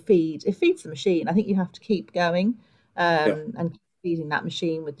 again, feeds the machine. I think you have to keep going. And feeding that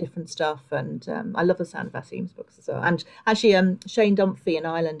machine with different stuff, and I love the sound of Vaseem's books as well. And actually, Shane Dunphy in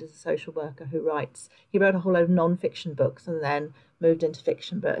Ireland is a social worker who wrote a whole load of non-fiction books and then moved into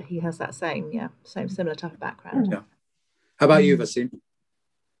fiction, but he has that same similar type of background. Yeah. How about you, Vaseem?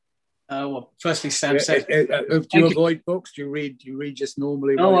 Well, firstly, Sam said, do you avoid books? Do you read just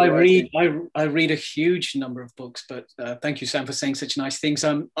normally? No, I read a huge number of books, but thank you, Sam, for saying such nice things.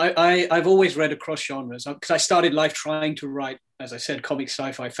 I've always read across genres, because I started life trying to write, as I said, comic,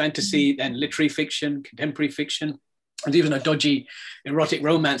 sci-fi, fantasy, then literary fiction, contemporary fiction. There's even a dodgy erotic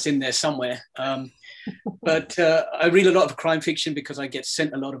romance in there somewhere. But I read a lot of crime fiction because I get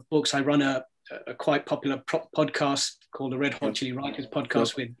sent a lot of books. I run a quite popular podcast called the Red Hot Chili Writers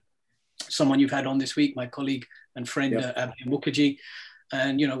podcast with someone you've had on this week, my colleague and friend, Abhi Mukherjee.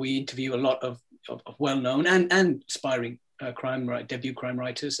 And, we interview a lot of well-known and aspiring debut crime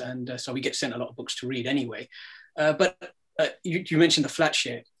writers. And so we get sent a lot of books to read anyway. But you mentioned the flat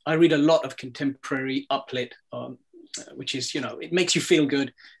share. I read a lot of contemporary uplit, which is, it makes you feel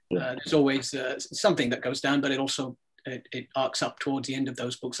good. There's always something that goes down, but it arcs up towards the end of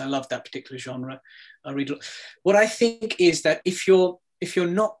those books. I love that particular genre. I read. What I think is that if you're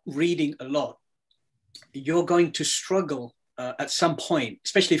not reading a lot, you're going to struggle at some point,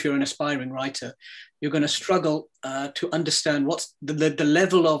 especially if you're an aspiring writer. You're going to struggle to understand what's the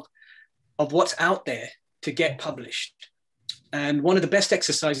level of what's out there to get published. And one of the best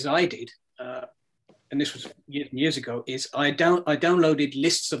exercises I did, and this was years ago, is I downloaded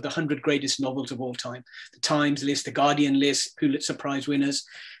lists of the 100 greatest novels of all time, the Times list, the Guardian list, Pulitzer Prize winners,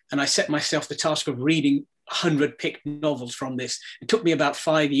 and I set myself the task of reading 100 picked novels from this. It took me about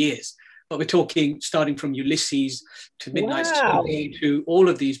 5 years, but we're talking starting from Ulysses to Midnight's Train to all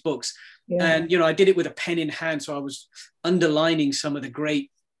of these books. Yeah. And, I did it with a pen in hand, so I was underlining some of the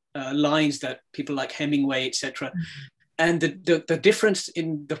great lines that people like Hemingway, etc. And the difference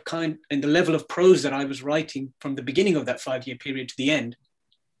in the level of prose that I was writing from the beginning of that 5-year period to the end,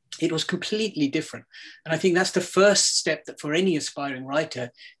 it was completely different. And I think that's the first step that for any aspiring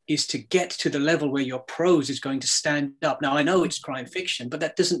writer is to get to the level where your prose is going to stand up. Now, I know it's crime fiction, but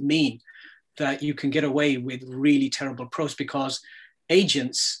that doesn't mean that you can get away with really terrible prose, because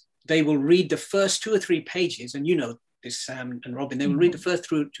agents, they will read the first 2 or 3 pages, and this, Sam and Robin, they will read the first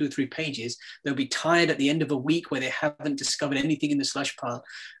 2 or 3 pages. They'll be tired at the end of a week where they haven't discovered anything in the slush pile,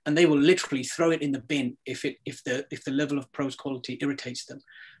 and they will literally throw it in the bin if the level of prose quality irritates them.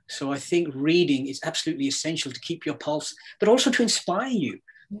 So I think reading is absolutely essential to keep your pulse, but also to inspire you.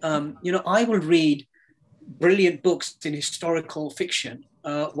 I will read brilliant books in historical fiction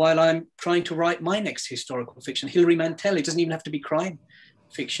while I'm trying to write my next historical fiction. Hilary Mantel, it doesn't even have to be crime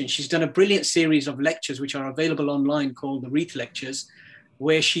fiction. She's done a brilliant series of lectures which are available online called the Wreath Lectures,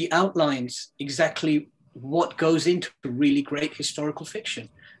 where she outlines exactly what goes into really great historical fiction.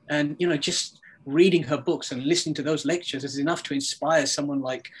 And, just reading her books and listening to those lectures is enough to inspire someone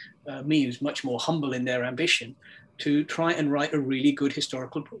like me, who's much more humble in their ambition, to try and write a really good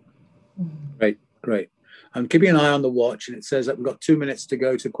historical book. Great. I'm keeping an eye on the watch, and it says that we've got 2 minutes to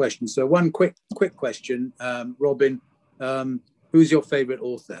go to questions. So one quick question, Robin, who's your favorite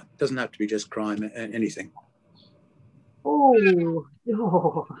author? Doesn't have to be just crime, anything. I'm going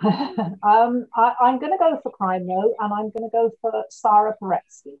to go for crime though, and I'm going to go for Sarah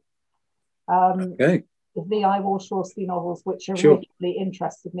Paretsky. The Ivor Shawsky novels, which originally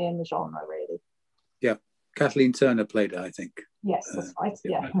interested me in the genre, really. Yeah, Kathleen Turner played it, I think. Yes, that's right.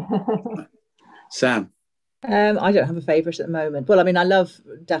 Yeah. Sam. I don't have a favourite at the moment. Well, I mean, I love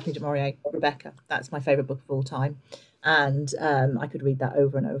Daphne du Maurier, Rebecca. That's my favourite book of all time. And I could read that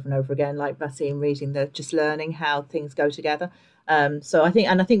over and over and over again, like Vaseem reading just learning how things go together. So I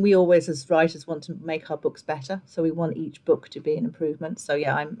think we always, as writers, want to make our books better. So we want each book to be an improvement. So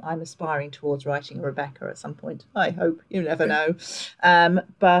yeah, I'm aspiring towards writing a Rebecca at some point. I hope. You never know. So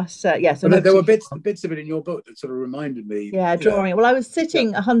there were bits of it in your book that sort of reminded me. Yeah, drawing. Well, I was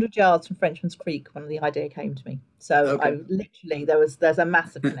sitting 100 yards from Frenchman's Creek when the idea came to me. So I literally there's a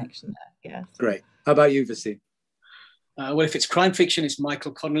massive connection there. Yeah. Great. How about you, Vaseem? Well, if it's crime fiction, it's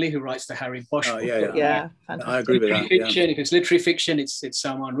Michael Connolly, who writes the Harry Bosch book. Yeah, fantastic. I agree with that. Fiction. If it's literary fiction, it's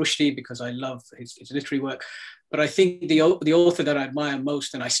Salman Rushdie, because I love his literary work. But I think the author that I admire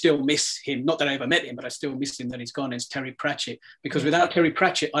most, and I still miss him, not that I ever met him, but I still miss him that he's gone, is Terry Pratchett. Because without Terry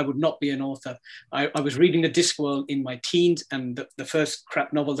Pratchett, I would not be an author. I was reading the Discworld in my teens, and the first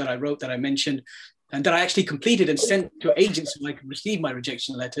crap novel that I wrote that I mentioned, and that I actually completed and sent to agents so I could receive my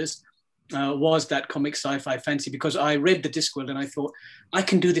rejection letters, was that comic sci-fi fantasy, because I read the Discworld and I thought, I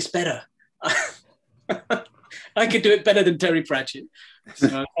can do this better. I could do it better than Terry Pratchett.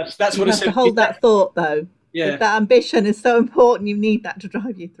 So that's what you have to hold that thought, though. Yeah, that ambition is so important. You need that to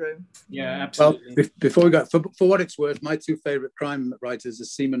drive you through. Yeah, absolutely. Well, before we go, for what it's worth, my 2 favorite crime writers are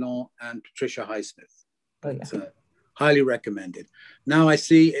Simenon and Patricia Highsmith. Oh yeah. So, highly recommended. Now I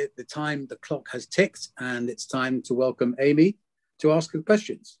see the clock has ticked, and it's time to welcome Amy to ask her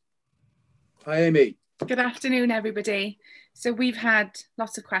questions. Hi, Amy. Good afternoon, everybody. So we've had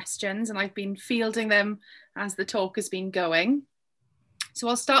lots of questions, and I've been fielding them as the talk has been going. So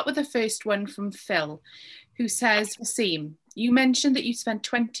I'll start with the first one from Phil, who says, Vaseem, you mentioned that you spent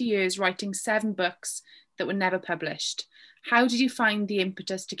 20 years writing 7 books that were never published. How did you find the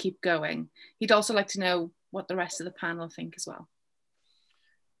impetus to keep going? He'd also like to know what the rest of the panel think as well.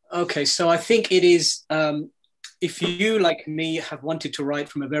 Okay, so I think it is, if you, like me, have wanted to write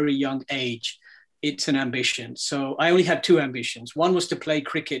from a very young age, it's an ambition. So I only had two ambitions. One was to play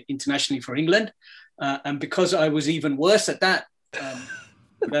cricket internationally for England. And because I was even worse at that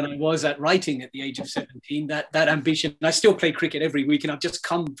than I was at writing at the age of 17, that ambition, I still play cricket every week, and I've just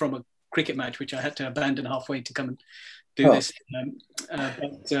come from a cricket match, which I had to abandon halfway to come and do this.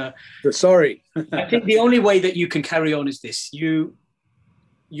 Sorry. I think the only way that you can carry on is this.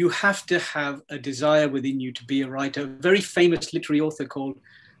 You have to have a desire within you to be a writer. A very famous literary author called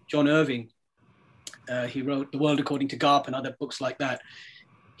John Irving, he wrote The World According to Garp and other books like that.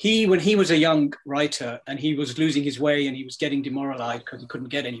 When he was a young writer and he was losing his way and he was getting demoralized because he couldn't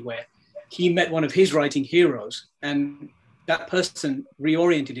get anywhere, he met one of his writing heroes, and that person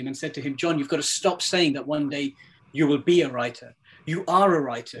reoriented him and said to him, John, you've got to stop saying that one day you will be a writer. You are a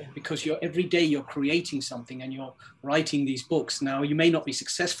writer because every day you're creating something and you're writing these books. Now, you may not be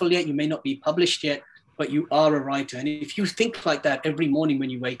successful yet, you may not be published yet, but you are a writer. And if you think like that every morning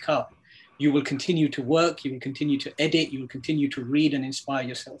when you wake up, you will continue to work, you will continue to edit, you will continue to read and inspire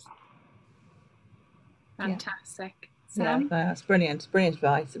yourself. Fantastic. Yeah, Sam? that's brilliant. Brilliant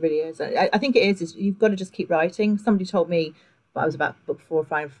advice. It really is. I think it is you've got to just keep writing. Somebody told me, I was about book 4 or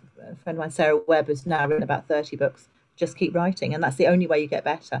 5, a friend of mine, Sarah Webb, has now written about 30 books. Just keep writing. And that's the only way you get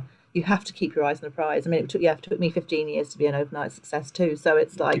better. You have to keep your eyes on the prize. I mean, it took me 15 years to be an overnight success too. So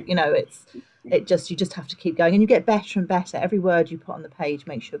it's like, you just have to keep going, and you get better and better. Every word you put on the page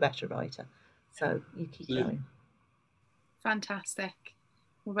makes you a better writer. So you keep going. Fantastic.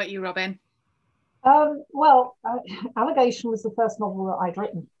 What about you, Robin? Allegation was the first novel that I'd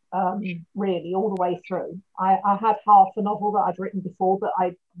written, really, all the way through. I had half a novel that I'd written before, but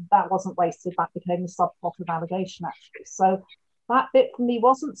that wasn't wasted. That became the subplot of Allegation, actually. So that bit for me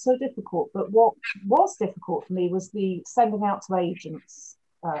wasn't so difficult. But what was difficult for me was the sending out to agents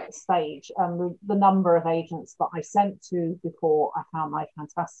stage, and the number of agents that I sent to before I found my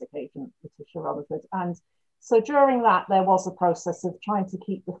fantastic agent, Letitia Rutherford. And so during that, there was a process of trying to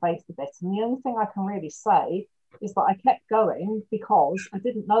keep the faith a bit. And the only thing I can really say is that I kept going because I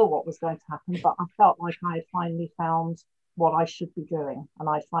didn't know what was going to happen, but I felt like I had finally found what I should be doing, and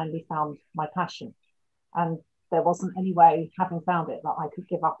I'd finally found my passion. And there wasn't any way, having found it, that I could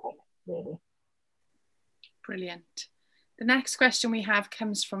give up on it, really. Brilliant. The next question we have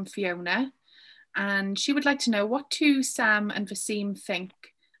comes from Fiona, and she would like to know, what do Sam and Vaseem think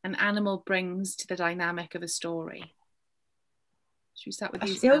an animal brings to the dynamic of a story? Should we start with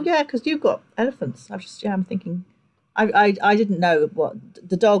you, Sam? Oh yeah, because you've got elephants. I'm thinking, I didn't know what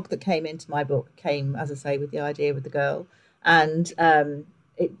the dog that came into my book came, as I say, with the idea with the girl, and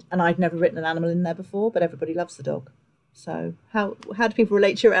I'd never written an animal in there before, but everybody loves the dog. So how do people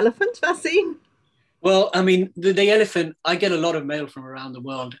relate to your elephant, Vaseem? Well, I mean, the elephant, I get a lot of mail from around the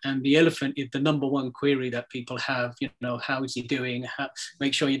world, and the elephant is the number one query that people have, how is he doing?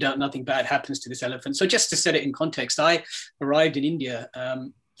 Make sure nothing bad happens to this elephant. So just to set it in context, I arrived in India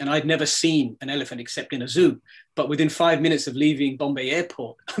and I'd never seen an elephant except in a zoo. But within 5 minutes of leaving Bombay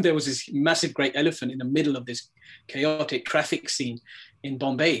airport, there was this massive great elephant in the middle of this chaotic traffic scene in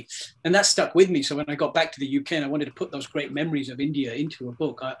Bombay. And that stuck with me. So when I got back to the UK and I wanted to put those great memories of India into a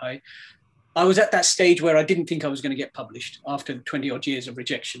book, I was at that stage where I didn't think I was going to get published after 20 odd years of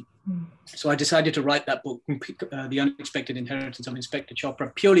rejection. So I decided to write that book, The Unexpected Inheritance of Inspector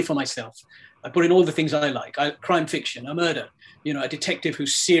Chopra, purely for myself. I put in all the things I like, crime fiction, a murder, a detective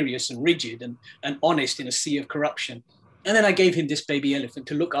who's serious and rigid and honest in a sea of corruption. And then I gave him this baby elephant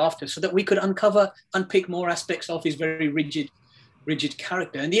to look after so that we could unpick more aspects of his very rigid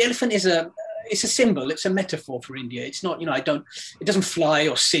character. And the elephant is it's a symbol, it's a metaphor for India. It's not, it doesn't fly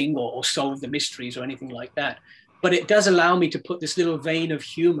or sing or solve the mysteries or anything like that. But it does allow me to put this little vein of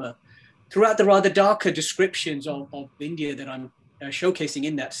humor throughout the rather darker descriptions of India that I'm showcasing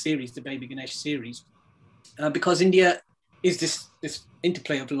in that series, the Baby Ganesh series. Because India is this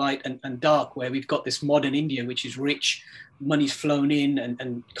interplay of light and dark, where we've got this modern India, which is rich, money's flown in,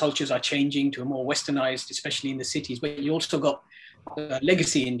 and cultures are changing to a more westernized, especially in the cities. But you also got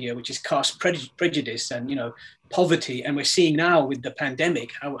legacy India, which is caste prejudice and poverty, and we're seeing now with the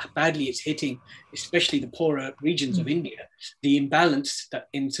pandemic how badly it's hitting especially the poorer regions of India, the imbalance that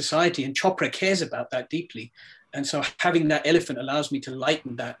in society, and Chopra cares about that deeply. And so having that elephant allows me to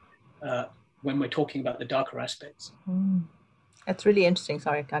lighten that when we're talking about the darker aspects. That's really interesting.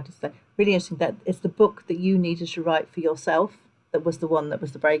 Sorry, I just say really interesting that it's the book that you needed to write for yourself that was the one that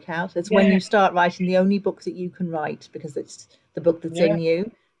was the breakout. It's when you start writing the only book that you can write, because it's the book that's in you.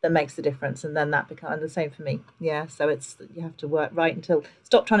 that makes the difference, and then that becomes the same for me. Yeah, so it's, you have to write until,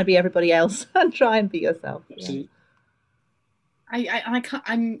 stop trying to be everybody else and try and be yourself. Absolutely. I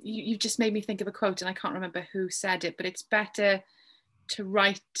can't. You've just made me think of a quote, and I can't remember who said it, but it's better to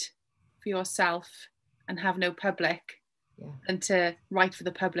write for yourself and have no public, than to write for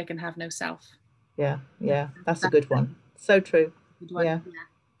the public and have no self. Yeah, that's a good one. So true. Yeah.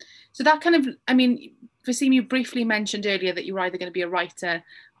 So that kind of, I mean, Vaseem, you briefly mentioned earlier that you were either going to be a writer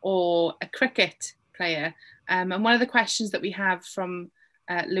or a cricket player. And one of the questions that we have from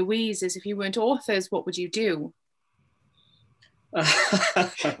Louise is, if you weren't authors, what would you do?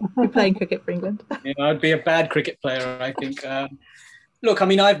 You're playing cricket for England. I'd be a bad cricket player, I think. Look, I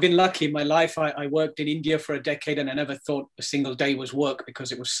mean, I've been lucky in my life. I worked in India for a decade, and I never thought a single day was work,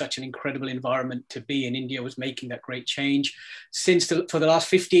 because it was such an incredible environment to be in. India was making that great change. For the last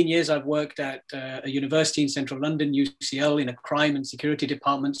 15 years, I've worked at a university in central London, UCL, in a crime and security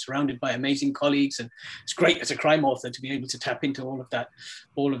department, surrounded by amazing colleagues. And it's great as a crime author to be able to tap into all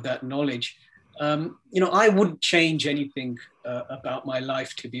of that knowledge. I wouldn't change anything about my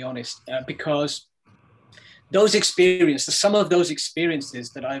life, to be honest, because those experiences, some of those experiences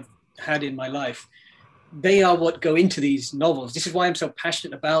that I've had in my life, they are what go into these novels. This is why I'm so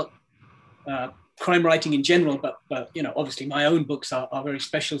passionate about crime writing in general, but obviously my own books are very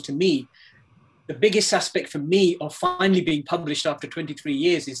special to me. The biggest aspect for me of finally being published after 23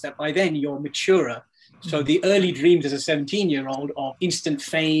 years is that by then you're maturer. So the early dreams as a 17-year-old of instant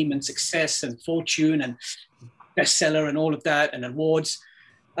fame and success and fortune and bestseller and all of that and awards,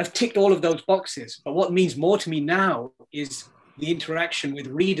 I've ticked all of those boxes. But what means more to me now is the interaction with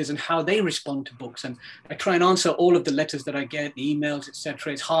readers and how they respond to books. And I try and answer all of the letters that I get, the emails,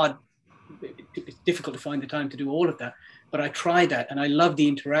 etc. It's hard. It's difficult to find the time to do all of that. But I try that, and I love the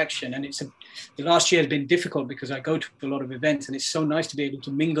interaction. And the last year has been difficult because I go to a lot of events, and it's so nice to be able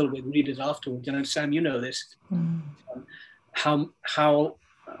to mingle with readers afterwards. And Sam, you know this, how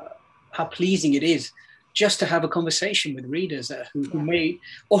pleasing it is just to have a conversation with readers who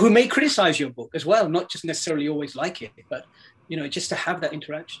may criticize your book as well, not just necessarily always like it, but just to have that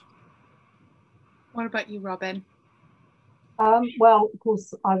interaction. What about you, Robin? Well, of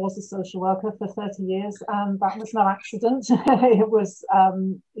course, I was a social worker for 30 years, and that was no accident. It was,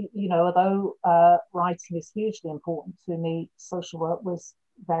 although writing is hugely important to me, social work was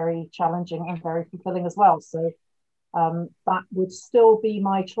very challenging and very fulfilling as well. So that would still be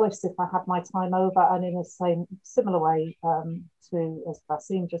my choice if I had my time over. And in a similar way to, as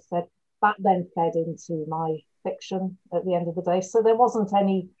Vaseem just said, that then fed into my fiction at the end of the day. So there wasn't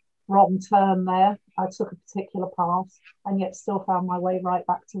any wrong turn there. I took a particular path and yet still found my way right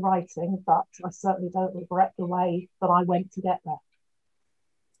back to writing, but I certainly don't regret the way that I went to get there.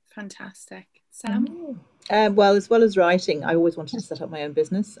 Fantastic. Sam? Well, as well as writing, I always wanted to set up my own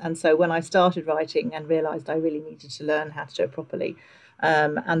business. And so when I started writing and realised I really needed to learn how to do it properly,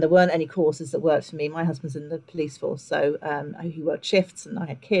 and there weren't any courses that worked for me. My husband's in the police force, so he worked shifts and I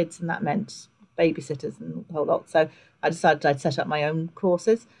had kids, and that meant babysitters and the whole lot. So I decided I'd set up my own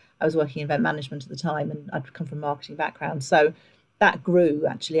courses. I was working in event management at the time, and I'd come from a marketing background. So that grew,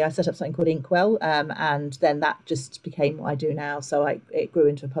 actually. I set up something called Inkwell, and then that just became what I do now. So it grew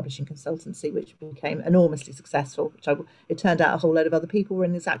into a publishing consultancy, which became enormously successful. It turned out a whole load of other people were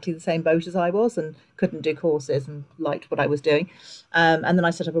in exactly the same boat as I was and couldn't do courses and liked what I was doing. And then I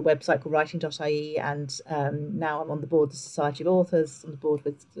set up a website called writing.ie, and now I'm on the board of the Society of Authors, on the board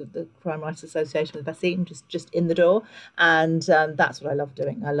with the Crime Writers Association with Vaseem, just in the door. And that's what I love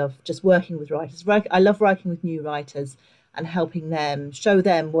doing. I love just working with writers. I love working with new writers and helping them, show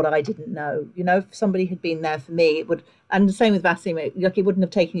them what I didn't know. If somebody had been there for me, it would, and the same with Vaseem, it wouldn't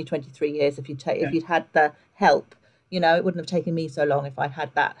have taken you 23 years if you'd had the help. It wouldn't have taken me so long if I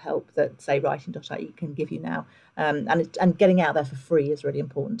had that help that, say, writing.ie can give you now. And getting out there for free is really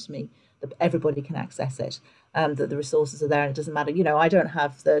important to me, that everybody can access it, that the resources are there, and it doesn't matter. I don't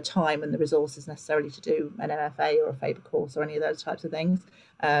have the time and the resources necessarily to do an MFA or a FABER course or any of those types of things.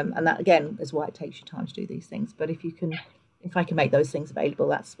 And that, again, is why it takes you time to do these things. But if I can make those things available,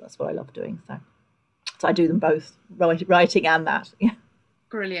 that's what I love doing. So I do them both, writing and that. Yeah.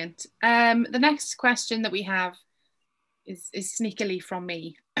 Brilliant. The next question that we have is sneakily from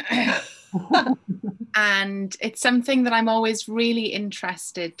me. And it's something that I'm always really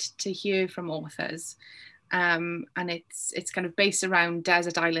interested to hear from authors. And it's kind of based around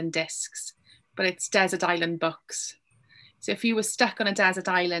desert island discs, but it's desert island books. So if you were stuck on a desert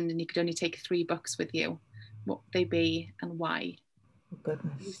island and you could only take 3 books with you, what would they be and why? Oh,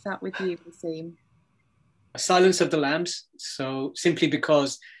 goodness. We'll start with you, Vaseem. Silence of the Lambs. So simply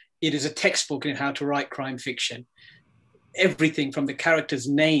because it is a textbook in how to write crime fiction. everything from the characters'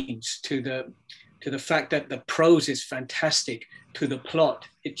 names to the fact that the prose is fantastic, to the plot.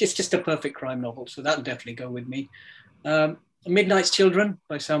 It's just a perfect crime novel. So that'll definitely go with me. Midnight's Children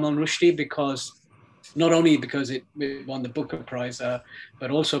by Salman Rushdie, because not only because it won the Booker Prize,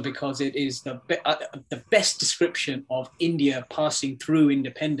 but also because it is the best description of India passing through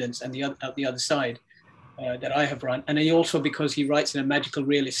independence and the other side that I have run. And also because he writes in a magical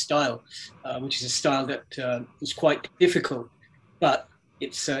realist style, which is a style that is quite difficult, but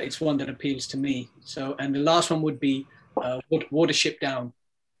it's one that appeals to me. So, and the last one would be Watership Down,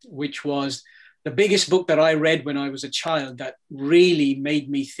 which was the biggest book that I read when I was a child, that really made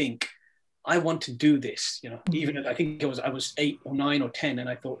me think, I want to do this. You know, even I think I was 8 or 9 or 10, and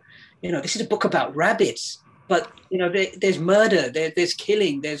I thought, you know, this is a book about rabbits, but you know, there's murder, there's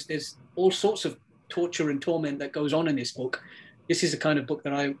killing, there's all sorts of torture and torment that goes on in this book. This is the kind of book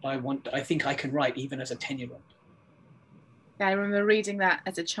that I think I can write even as a 10-year-old. Yeah, I remember reading that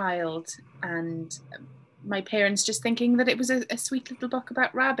as a child, and my parents just thinking that it was a sweet little book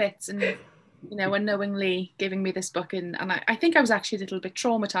about rabbits, and you know, unknowingly giving me this book, and I think I was actually a little bit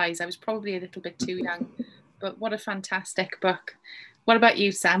traumatized. I was probably a little bit too young, but what a fantastic book. What about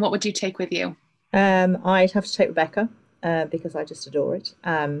you, Sam? What would you take with you? I'd have to take Rebecca, because I just adore it.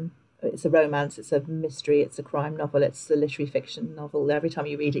 It's a romance, it's a mystery, it's a crime novel, it's a literary fiction novel. Every time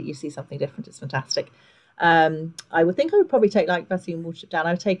you read it, you see something different. It's fantastic. I would probably take, like Vaseem Watership Down,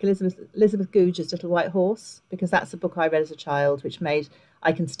 I would take Elizabeth Gouge's Little White Horse, because that's a book I read as a child, which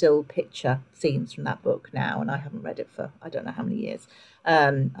I can still picture scenes from that book now, and I haven't read it for I don't know how many years.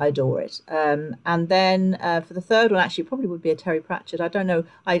 I adore it. And then for the third one, actually, it probably would be a Terry Pratchett. I don't know.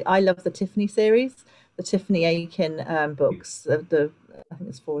 I love the Tiffany series, the Tiffany Aiken books. I think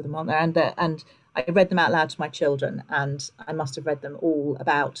there's 4 of them on there, and I read them out loud to my children, and I must have read them all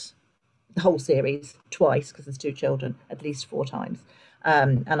about the whole series twice, because there's 2 children, at least 4 times.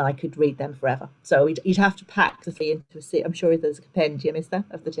 And I could read them forever. So you'd have to pack the 3 into a series. I'm sure there's a compendium, is there,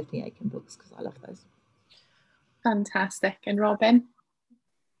 of the Tiffany Aiken books, because I love those. Fantastic. And Robin?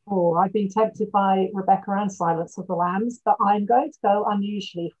 Oh, I've been tempted by Rebecca and Silence of the Lambs, but I'm going to go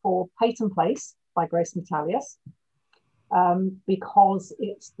unusually for Peyton Place by Grace Metalius, because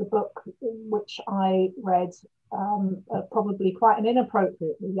it's the book which I read probably quite an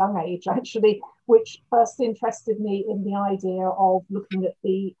inappropriately young age, actually, which first interested me in the idea of looking at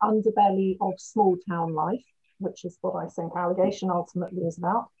the underbelly of small town life, which is what I think Allegation ultimately is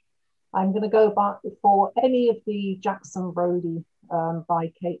about. I'm going to go back for any of the Jackson Brodie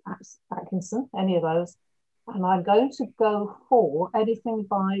by Kate Atkinson, any of those. And I'm going to go for anything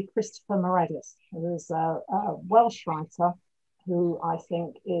by Christopher Meredith, who is a Welsh writer who I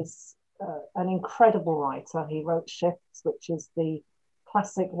think is an incredible writer. He wrote Shifts, which is the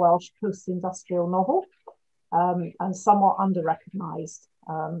classic Welsh post-industrial novel, and somewhat under-recognised,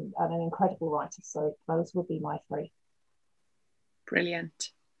 and an incredible writer. So those would be my 3. Brilliant.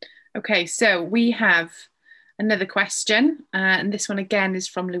 Okay, so we have another question, and this one again is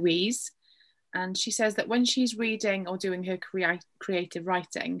from Louise. And she says that when she's reading or doing her creative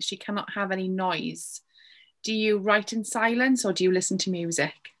writing, she cannot have any noise. Do you write in silence, or do you listen to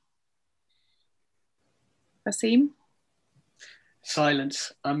music? Vaseem?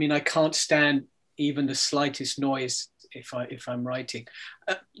 Silence. I mean, I can't stand even the slightest noise if I'm writing.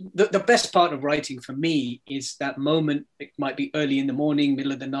 The best part of writing for me is that moment. It might be early in the morning,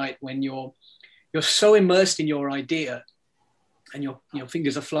 middle of the night, when you're so immersed in your idea, and your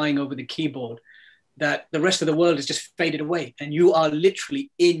fingers are flying over the keyboard, that the rest of the world has just faded away, and you are literally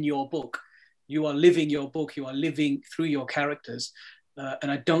in your book. You are living your book. You are living through your characters.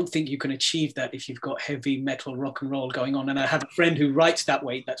 And I don't think you can achieve that if you've got heavy metal rock and roll going on. And I have a friend who writes that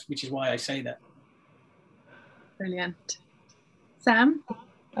way, which is why I say that. Brilliant. Sam?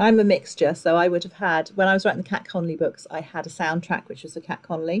 I'm a mixture. So I would have had, when I was writing the Kat Conley books, I had a soundtrack, which was the Kat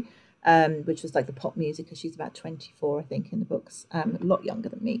Conley, which was like the pop music, because she's about 24, I think, in the books, a lot younger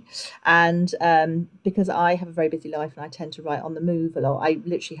than me. And because I have a very busy life and I tend to write on the move a lot, I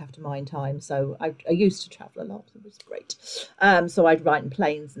literally have to mind time. So I used to travel a lot. It was great. So I'd write in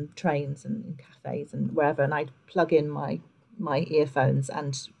planes and trains and in cafes and wherever, and I'd plug in my earphones,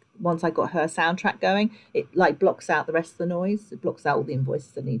 and once I got her soundtrack going, it like blocks out the rest of the noise. It blocks out all the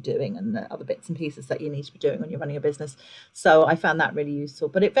invoices that need doing and the other bits and pieces that you need to be doing when you're running a business. So I found that really useful,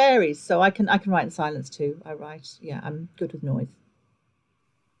 but it varies. So I can write in silence too. I'm good with noise.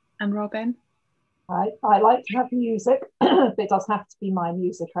 And Robin? I like to have music, but it does have to be my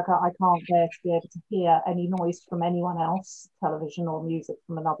music. I can't bear to be able to hear any noise from anyone else, television or music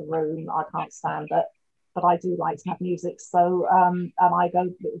from another room. I can't stand it. but I do like to have music. So, and I go,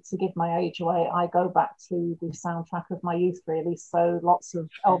 to give my age away, I go back to the soundtrack of my youth, really. So lots of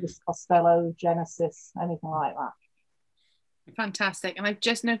Elvis Costello, Genesis, anything like that. Fantastic. And I've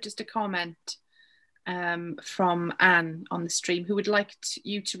just noticed a comment from Anne on the stream, who would like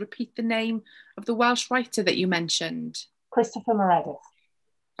you to repeat the name of the Welsh writer that you mentioned. Christopher Meredith.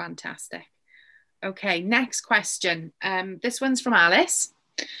 Fantastic. Okay, next question. This one's from Alice.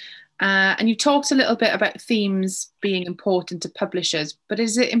 And you talked a little bit about themes being important to publishers, but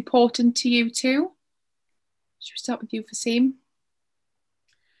is it important to you too? Should we start with you, Vaseem?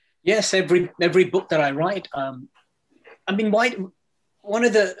 Yes, every book that I write. I mean, one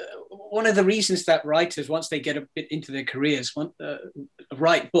of the reasons that writers, once they get a bit into their careers, want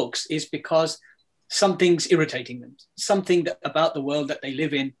write books is because something's irritating them, something about the world that they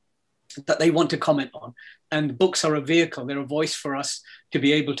live in that they want to comment on. And books are a vehicle, they're a voice for us to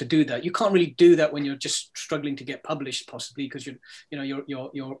be able to do that. You can't really do that when you're just struggling to get published, possibly, because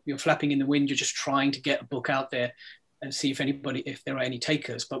you're flapping in the wind, you're just trying to get a book out there and see if there are any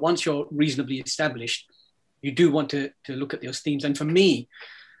takers. But once you're reasonably established, you do want to look at those themes. And for me,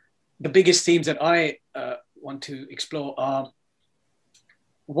 the biggest themes that I want to explore are,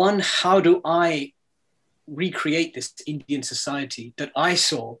 one, how do I recreate this Indian society that I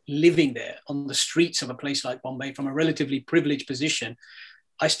saw living there on the streets of a place like Bombay from a relatively privileged position.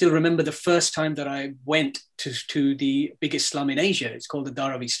 I still remember the first time that I went to the biggest slum in Asia. It's called the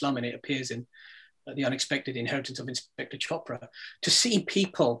Dharavi slum, and it appears in The Unexpected Inheritance of Inspector Chopra. To see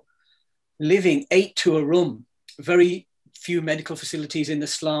people living 8 to a room, very few medical facilities in the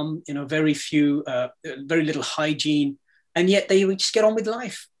slum, very little hygiene, and yet they would just get on with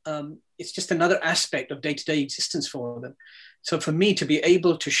life. It's just another aspect of day-to-day existence for them. So for me to be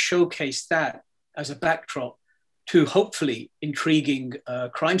able to showcase that as a backdrop to hopefully intriguing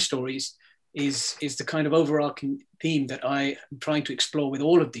crime stories is the kind of overarching theme that I am trying to explore with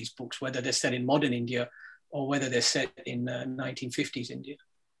all of these books, whether they're set in modern India or whether they're set in 1950s India.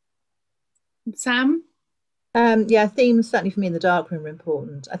 Sam? Yeah, themes certainly for me in the darkroom are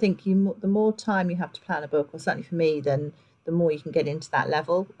important. I think the more time you have to plan a book, or certainly for me, then the more you can get into that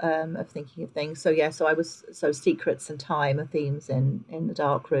level of thinking of things. So secrets and time are themes in the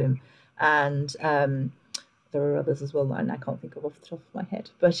darkroom, and there are others as well that I can't think of off the top of my head.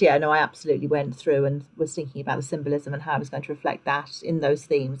 But yeah, no, I absolutely went through and was thinking about the symbolism and how I was going to reflect that in those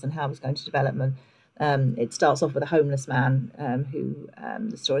themes and how I was going to develop them. It starts off with a homeless man who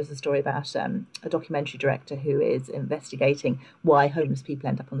the story is a story about a documentary director who is investigating why homeless people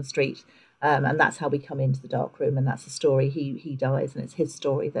end up on the street. And that's how we come into the darkroom, and that's the story. He dies, and it's his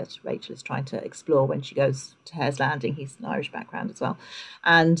story that Rachel is trying to explore when she goes to Hare's Landing. He's an Irish background as well,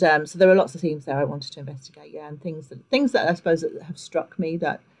 and so there are lots of themes there I wanted to investigate. Yeah, and things that I suppose that have struck me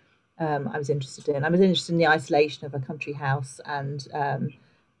that I was interested in. I was interested in the isolation of a country house and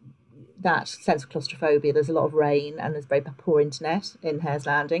that sense of claustrophobia. There's a lot of rain and there's very poor internet in Hare's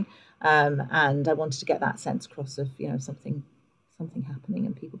Landing, and I wanted to get that sense across of something happening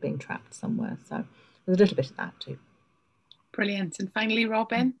and people being trapped somewhere. So there's a little bit of that too. Brilliant. And finally,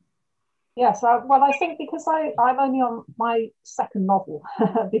 Robin? Yes, well, I think because I'm only on my second novel,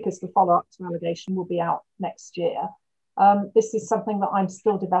 because the follow-up to Allegation will be out next year, this is something that I'm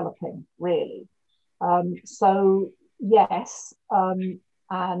still developing, really. So yes,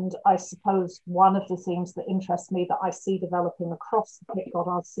 and I suppose one of the themes that interests me that I see developing across the Kit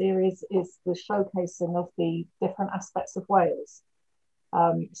Goddard series is the showcasing of the different aspects of Wales.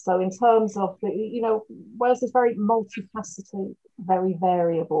 So in terms of Wales is very multifaceted, very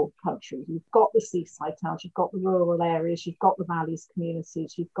variable country. You've got the seaside towns, you've got the rural areas, you've got the valleys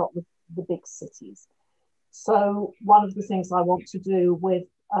communities, you've got the big cities. So one of the things I want to do with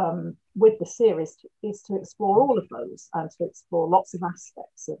the series is to explore all of those and to explore lots of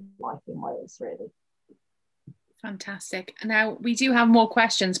aspects of life in Wales, really. Fantastic. Now, we do have more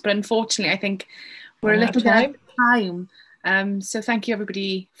questions, but unfortunately, I think we're a little bit out of time. So thank you,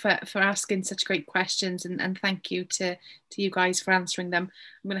 everybody, for asking such great questions, and thank you to you guys for answering them.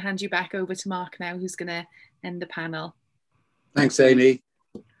 I'm going to hand you back over to Mark now, who's going to end the panel. Thanks, Amy.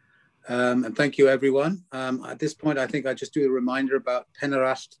 And thank you, everyone. At this point, I think I just do a reminder about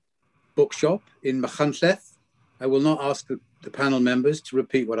Penarallt Bookshop in Machynlleth. I will not ask the panel members to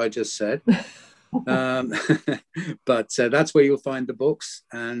repeat what I just said. But that's where you'll find the books,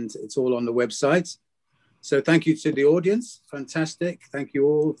 and it's all on the website. So thank you to the audience. Fantastic. Thank you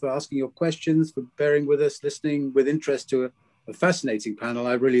all for asking your questions, for bearing with us, listening with interest to a fascinating panel.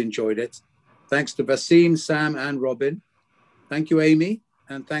 I really enjoyed it. Thanks to Vaseem, Sam, and Robin. Thank you, Amy.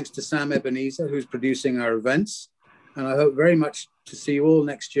 And thanks to Sam Ebenezer, who's producing our events. And I hope very much to see you all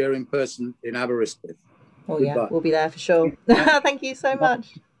next year in person in Aberystwyth. Oh Goodbye. yeah, we'll be there for sure. Thank you so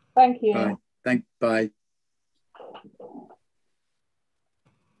much. Thank you. Bye. Bye.